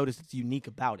I have noticed. It's unique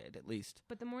about it, at least.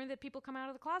 But the more that people come out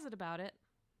of the closet about it,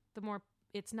 the more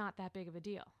it's not that big of a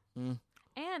deal.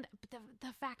 And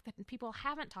the fact that people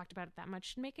haven't talked about it that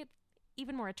much should make it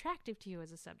even more attractive to you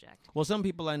as a subject. Well, some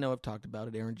people I know have talked about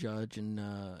it. Aaron Judge and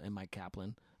Mike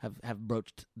Kaplan have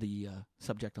broached the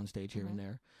subject on stage here and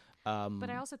there. But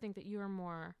I also think that you are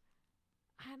more.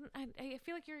 I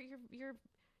feel like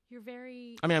you're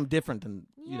very. I mean, I'm different than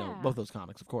both those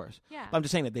comics, of course. Yeah. But I'm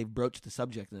just saying that they've broached the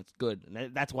subject, and it's good,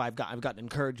 and that's why I've gotten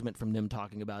encouragement from them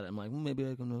talking about it. I'm like, maybe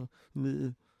I can.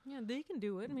 Yeah, they can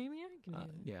do it. Maybe I can do it.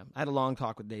 Yeah, I had a long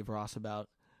talk with Dave Ross about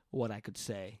what I could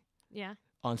say. Yeah.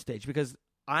 On stage, because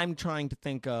I'm trying to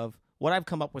think of what I've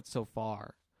come up with so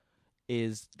far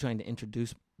is trying to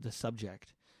introduce the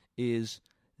subject, is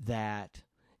that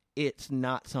it's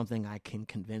not something I can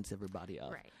convince everybody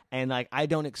of. Right. And like, I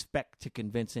don't expect to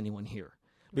convince anyone here,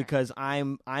 because I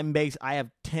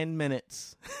have 10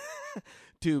 minutes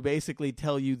to basically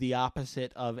tell you the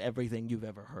opposite of everything you've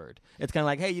ever heard. It's kind of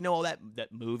like, hey, you know all that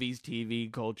movies,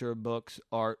 TV, culture, books,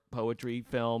 art, poetry,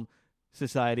 film,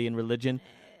 society, and religion?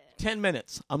 10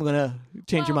 minutes. I'm going to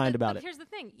change your mind about it. Here's the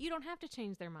thing. You don't have to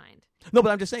change their mind. No, but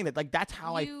I'm just saying that, like, that's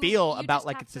how I feel about,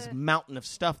 like, it's this mountain of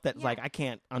stuff that's like, I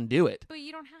can't undo it. But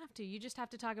you don't have to. You just have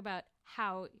to talk about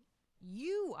how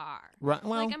you are. Right.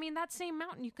 Well, like, I mean, that same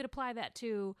mountain, you could apply that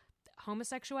to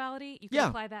homosexuality. You could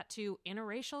apply that to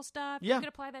interracial stuff. Yeah. You could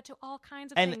apply that to all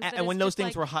kinds of and things. And when those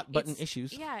things were hot button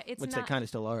issues, it's which not, they kind of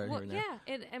still are well, here and there.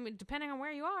 Yeah. I mean, depending on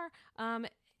where you are,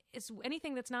 it's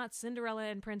anything that's not Cinderella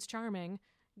and Prince Charming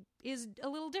is a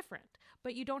little different.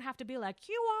 But you don't have to be like,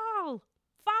 you all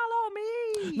follow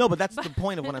me. No, but that's the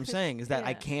point of what I'm saying is that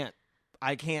Yeah.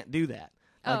 I can't do that.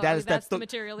 That's the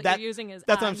material that you're using. That's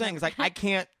what I'm saying. It's like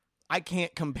I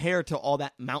can't compare to all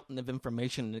that mountain of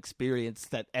information and experience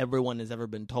that everyone has ever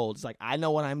been told. It's like, I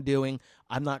know what I'm doing.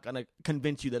 I'm not going to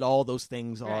convince you that all those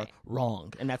things are Right.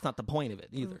 wrong. And that's not the point of it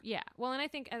either. Yeah. Well, and I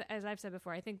think, as I've said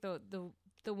before, I think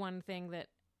the one thing that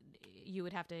you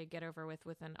would have to get over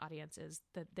with an audience is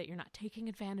that you're not taking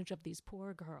advantage of these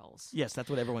poor girls. Yes, that's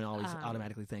what everyone always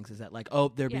automatically thinks is that, like,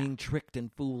 oh, they're being tricked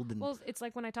and fooled. And Well, it's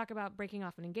like when I talk about breaking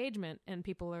off an engagement and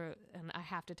and I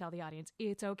have to tell the audience,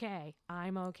 it's okay.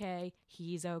 I'm okay.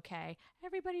 He's okay.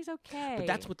 Everybody's okay. But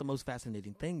that's what the most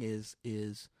fascinating thing is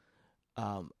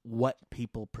what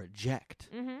people project.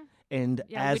 Mm-hmm. And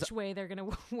Yeah, which way they're going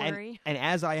to worry. And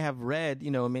as I have read,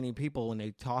 many people when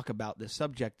they talk about this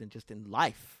subject and just in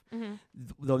life,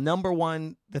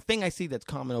 Mm-hmm. the thing I see that's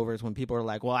common over is when people are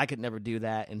like, well, I could never do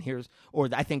that. And or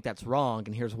I think that's wrong.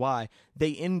 And here's why.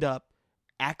 They end up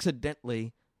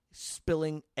accidentally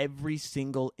spilling every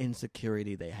single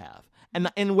insecurity they have,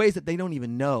 and in ways that they don't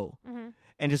even know. Mm-hmm.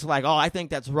 And just like, oh, I think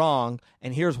that's wrong,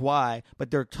 and here's why. But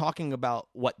they're talking about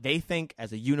what they think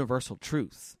as a universal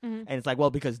truth. Mm-hmm. And it's like, well,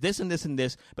 because this and this and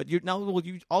this. But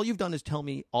all you've done is tell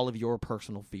me all of your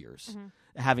personal fears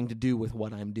having to do with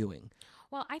what I'm doing.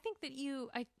 Well, I think that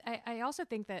I also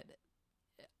think that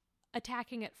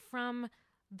attacking it from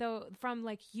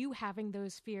like you having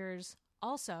those fears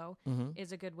also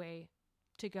is a good way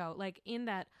to go. Like in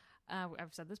that,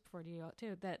 I've said this before to you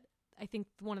too, that I think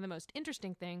one of the most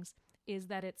interesting things is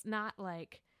that it's not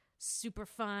like super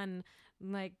fun,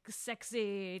 like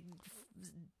sexy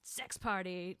sex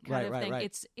party kind of thing.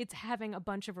 Right. It's having a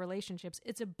bunch of relationships.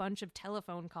 It's a bunch of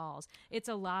telephone calls. It's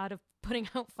a lot of putting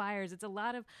out fires. It's a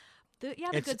lot of the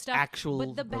good stuff, actual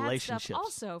but the bad relationships. stuff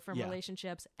also from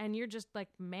relationships, and you're just like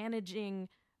managing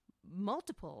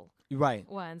multiple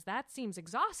ones. That seems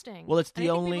exhausting. Well, it's and I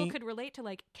think only people could relate to,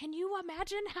 like, can you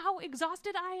imagine how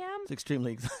exhausted I am? It's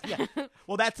extremely exhausting. Yeah.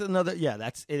 Well, that's another. Yeah,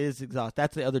 it is exhausting.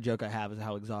 That's the other joke I have is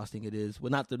how exhausting it is.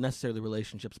 Well, not necessarily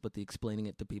relationships, but the explaining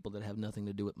it to people that have nothing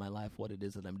to do with my life, what it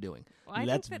is that I'm doing. Well,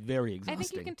 that's very exhausting. I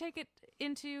think you can take it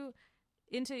into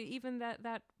even that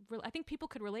I think people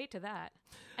could relate to that.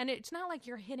 And it's not like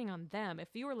you're hitting on them. If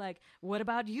you were like, what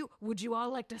about you? Would you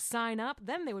all like to sign up?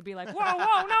 Then they would be like,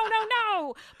 whoa,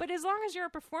 no. But as long as you're a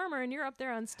performer and you're up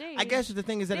there on stage, I guess the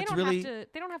thing is that they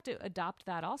don't have to adopt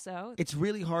that also. It's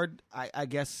really hard, I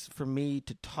guess, for me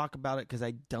to talk about it because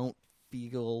I don't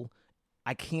feel,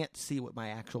 I can't see what my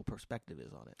actual perspective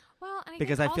is on it. Well,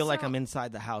 because I feel like I'm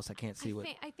inside the house. I can't see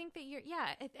I think that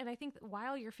and I think that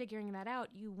while you're figuring that out,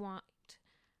 you want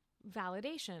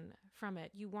validation from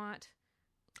it. You want.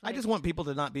 I just want people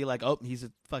to not be like, oh, he's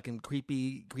a fucking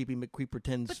creepy McCreep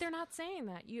pretends. But they're not saying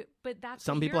that. That's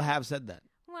some people have said that.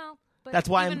 Well, but that's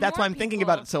why I'm thinking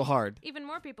about it so hard. Even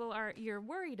more people you're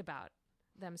worried about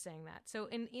them saying that. So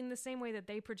in the same way that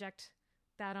they project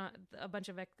that on a bunch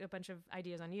of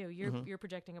ideas on you, you're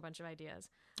projecting a bunch of ideas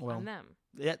on them.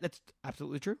 Yeah, that's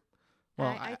absolutely true.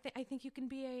 Well, I think you can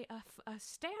be a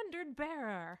standard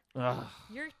bearer.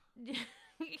 You're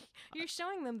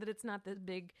showing them that it's not this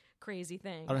big crazy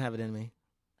thing. I don't have it in me.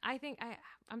 I think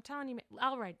I'm telling you,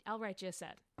 I'll write you a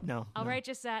set. I'll write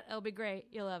you a set. It'll be great.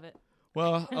 You'll love it.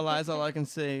 Well, Eliza, all I can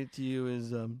say to you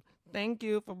is thank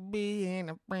you for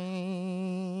being a friend.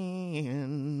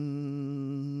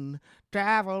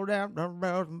 Travel down the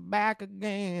road and back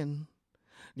again.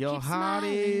 Your keep heart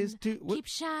smiling, is too. Keep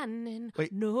shining,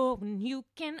 Wait. knowing you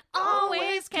can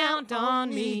always count on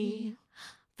me.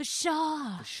 For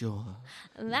sure. For sure.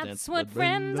 That's what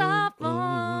friends are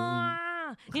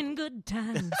for. In good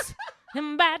times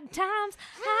and bad times,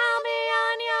 I'll be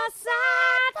on your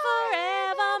side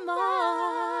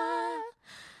forevermore.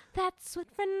 That's what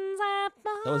friends are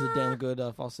for. That was a damn good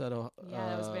falsetto. Yeah,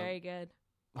 that was very good.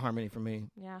 Harmony for me.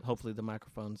 Yeah. Hopefully the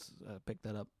microphones picked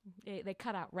that up. They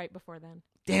cut out right before then.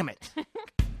 Damn it.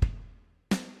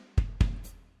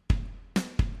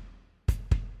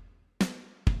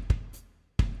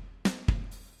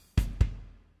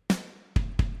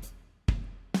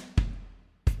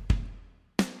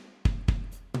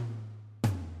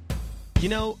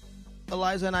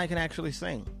 Eliza and I can actually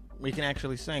sing. We can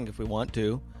actually sing if we want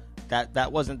to.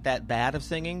 That wasn't that bad of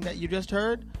singing that you just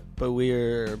heard, but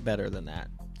we're better than that.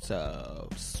 So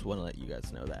just want to let you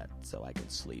guys know that so I can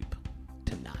sleep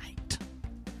tonight.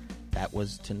 That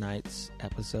was tonight's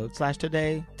episode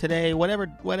 / today,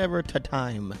 whatever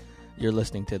time you're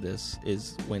listening to this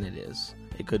is when it is.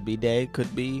 It could be day,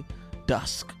 could be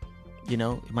dusk.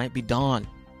 It might be dawn.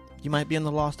 You might be on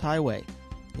the Lost Highway.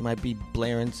 You might be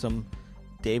blaring some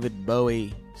David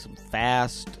Bowie, some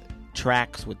fast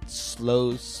tracks with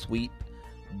slow, sweet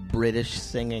British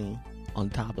singing on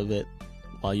top of it,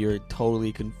 while you're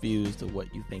totally confused of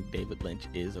what you think David Lynch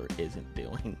is or isn't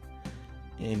doing.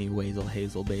 Anyways,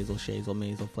 hazel, basil, shazel,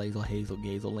 mazel, flazel, hazel,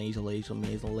 gazel, lazel, lazel,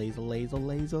 mazel, lazel, lazel,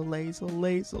 lazel, lazel,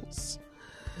 lazels.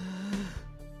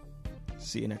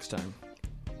 See you next time.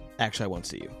 Actually, I won't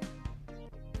see you,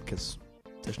 because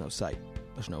there's no sight.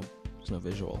 There's no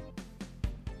visual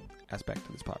aspect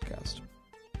to this podcast.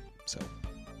 So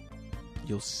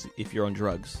you'll see, if you're on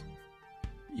drugs,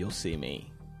 you'll see me,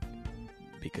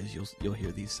 because you'll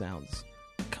hear these sounds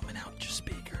coming out your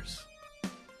speakers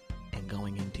and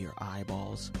going into your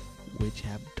eyeballs, which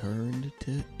have turned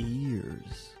to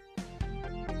ears.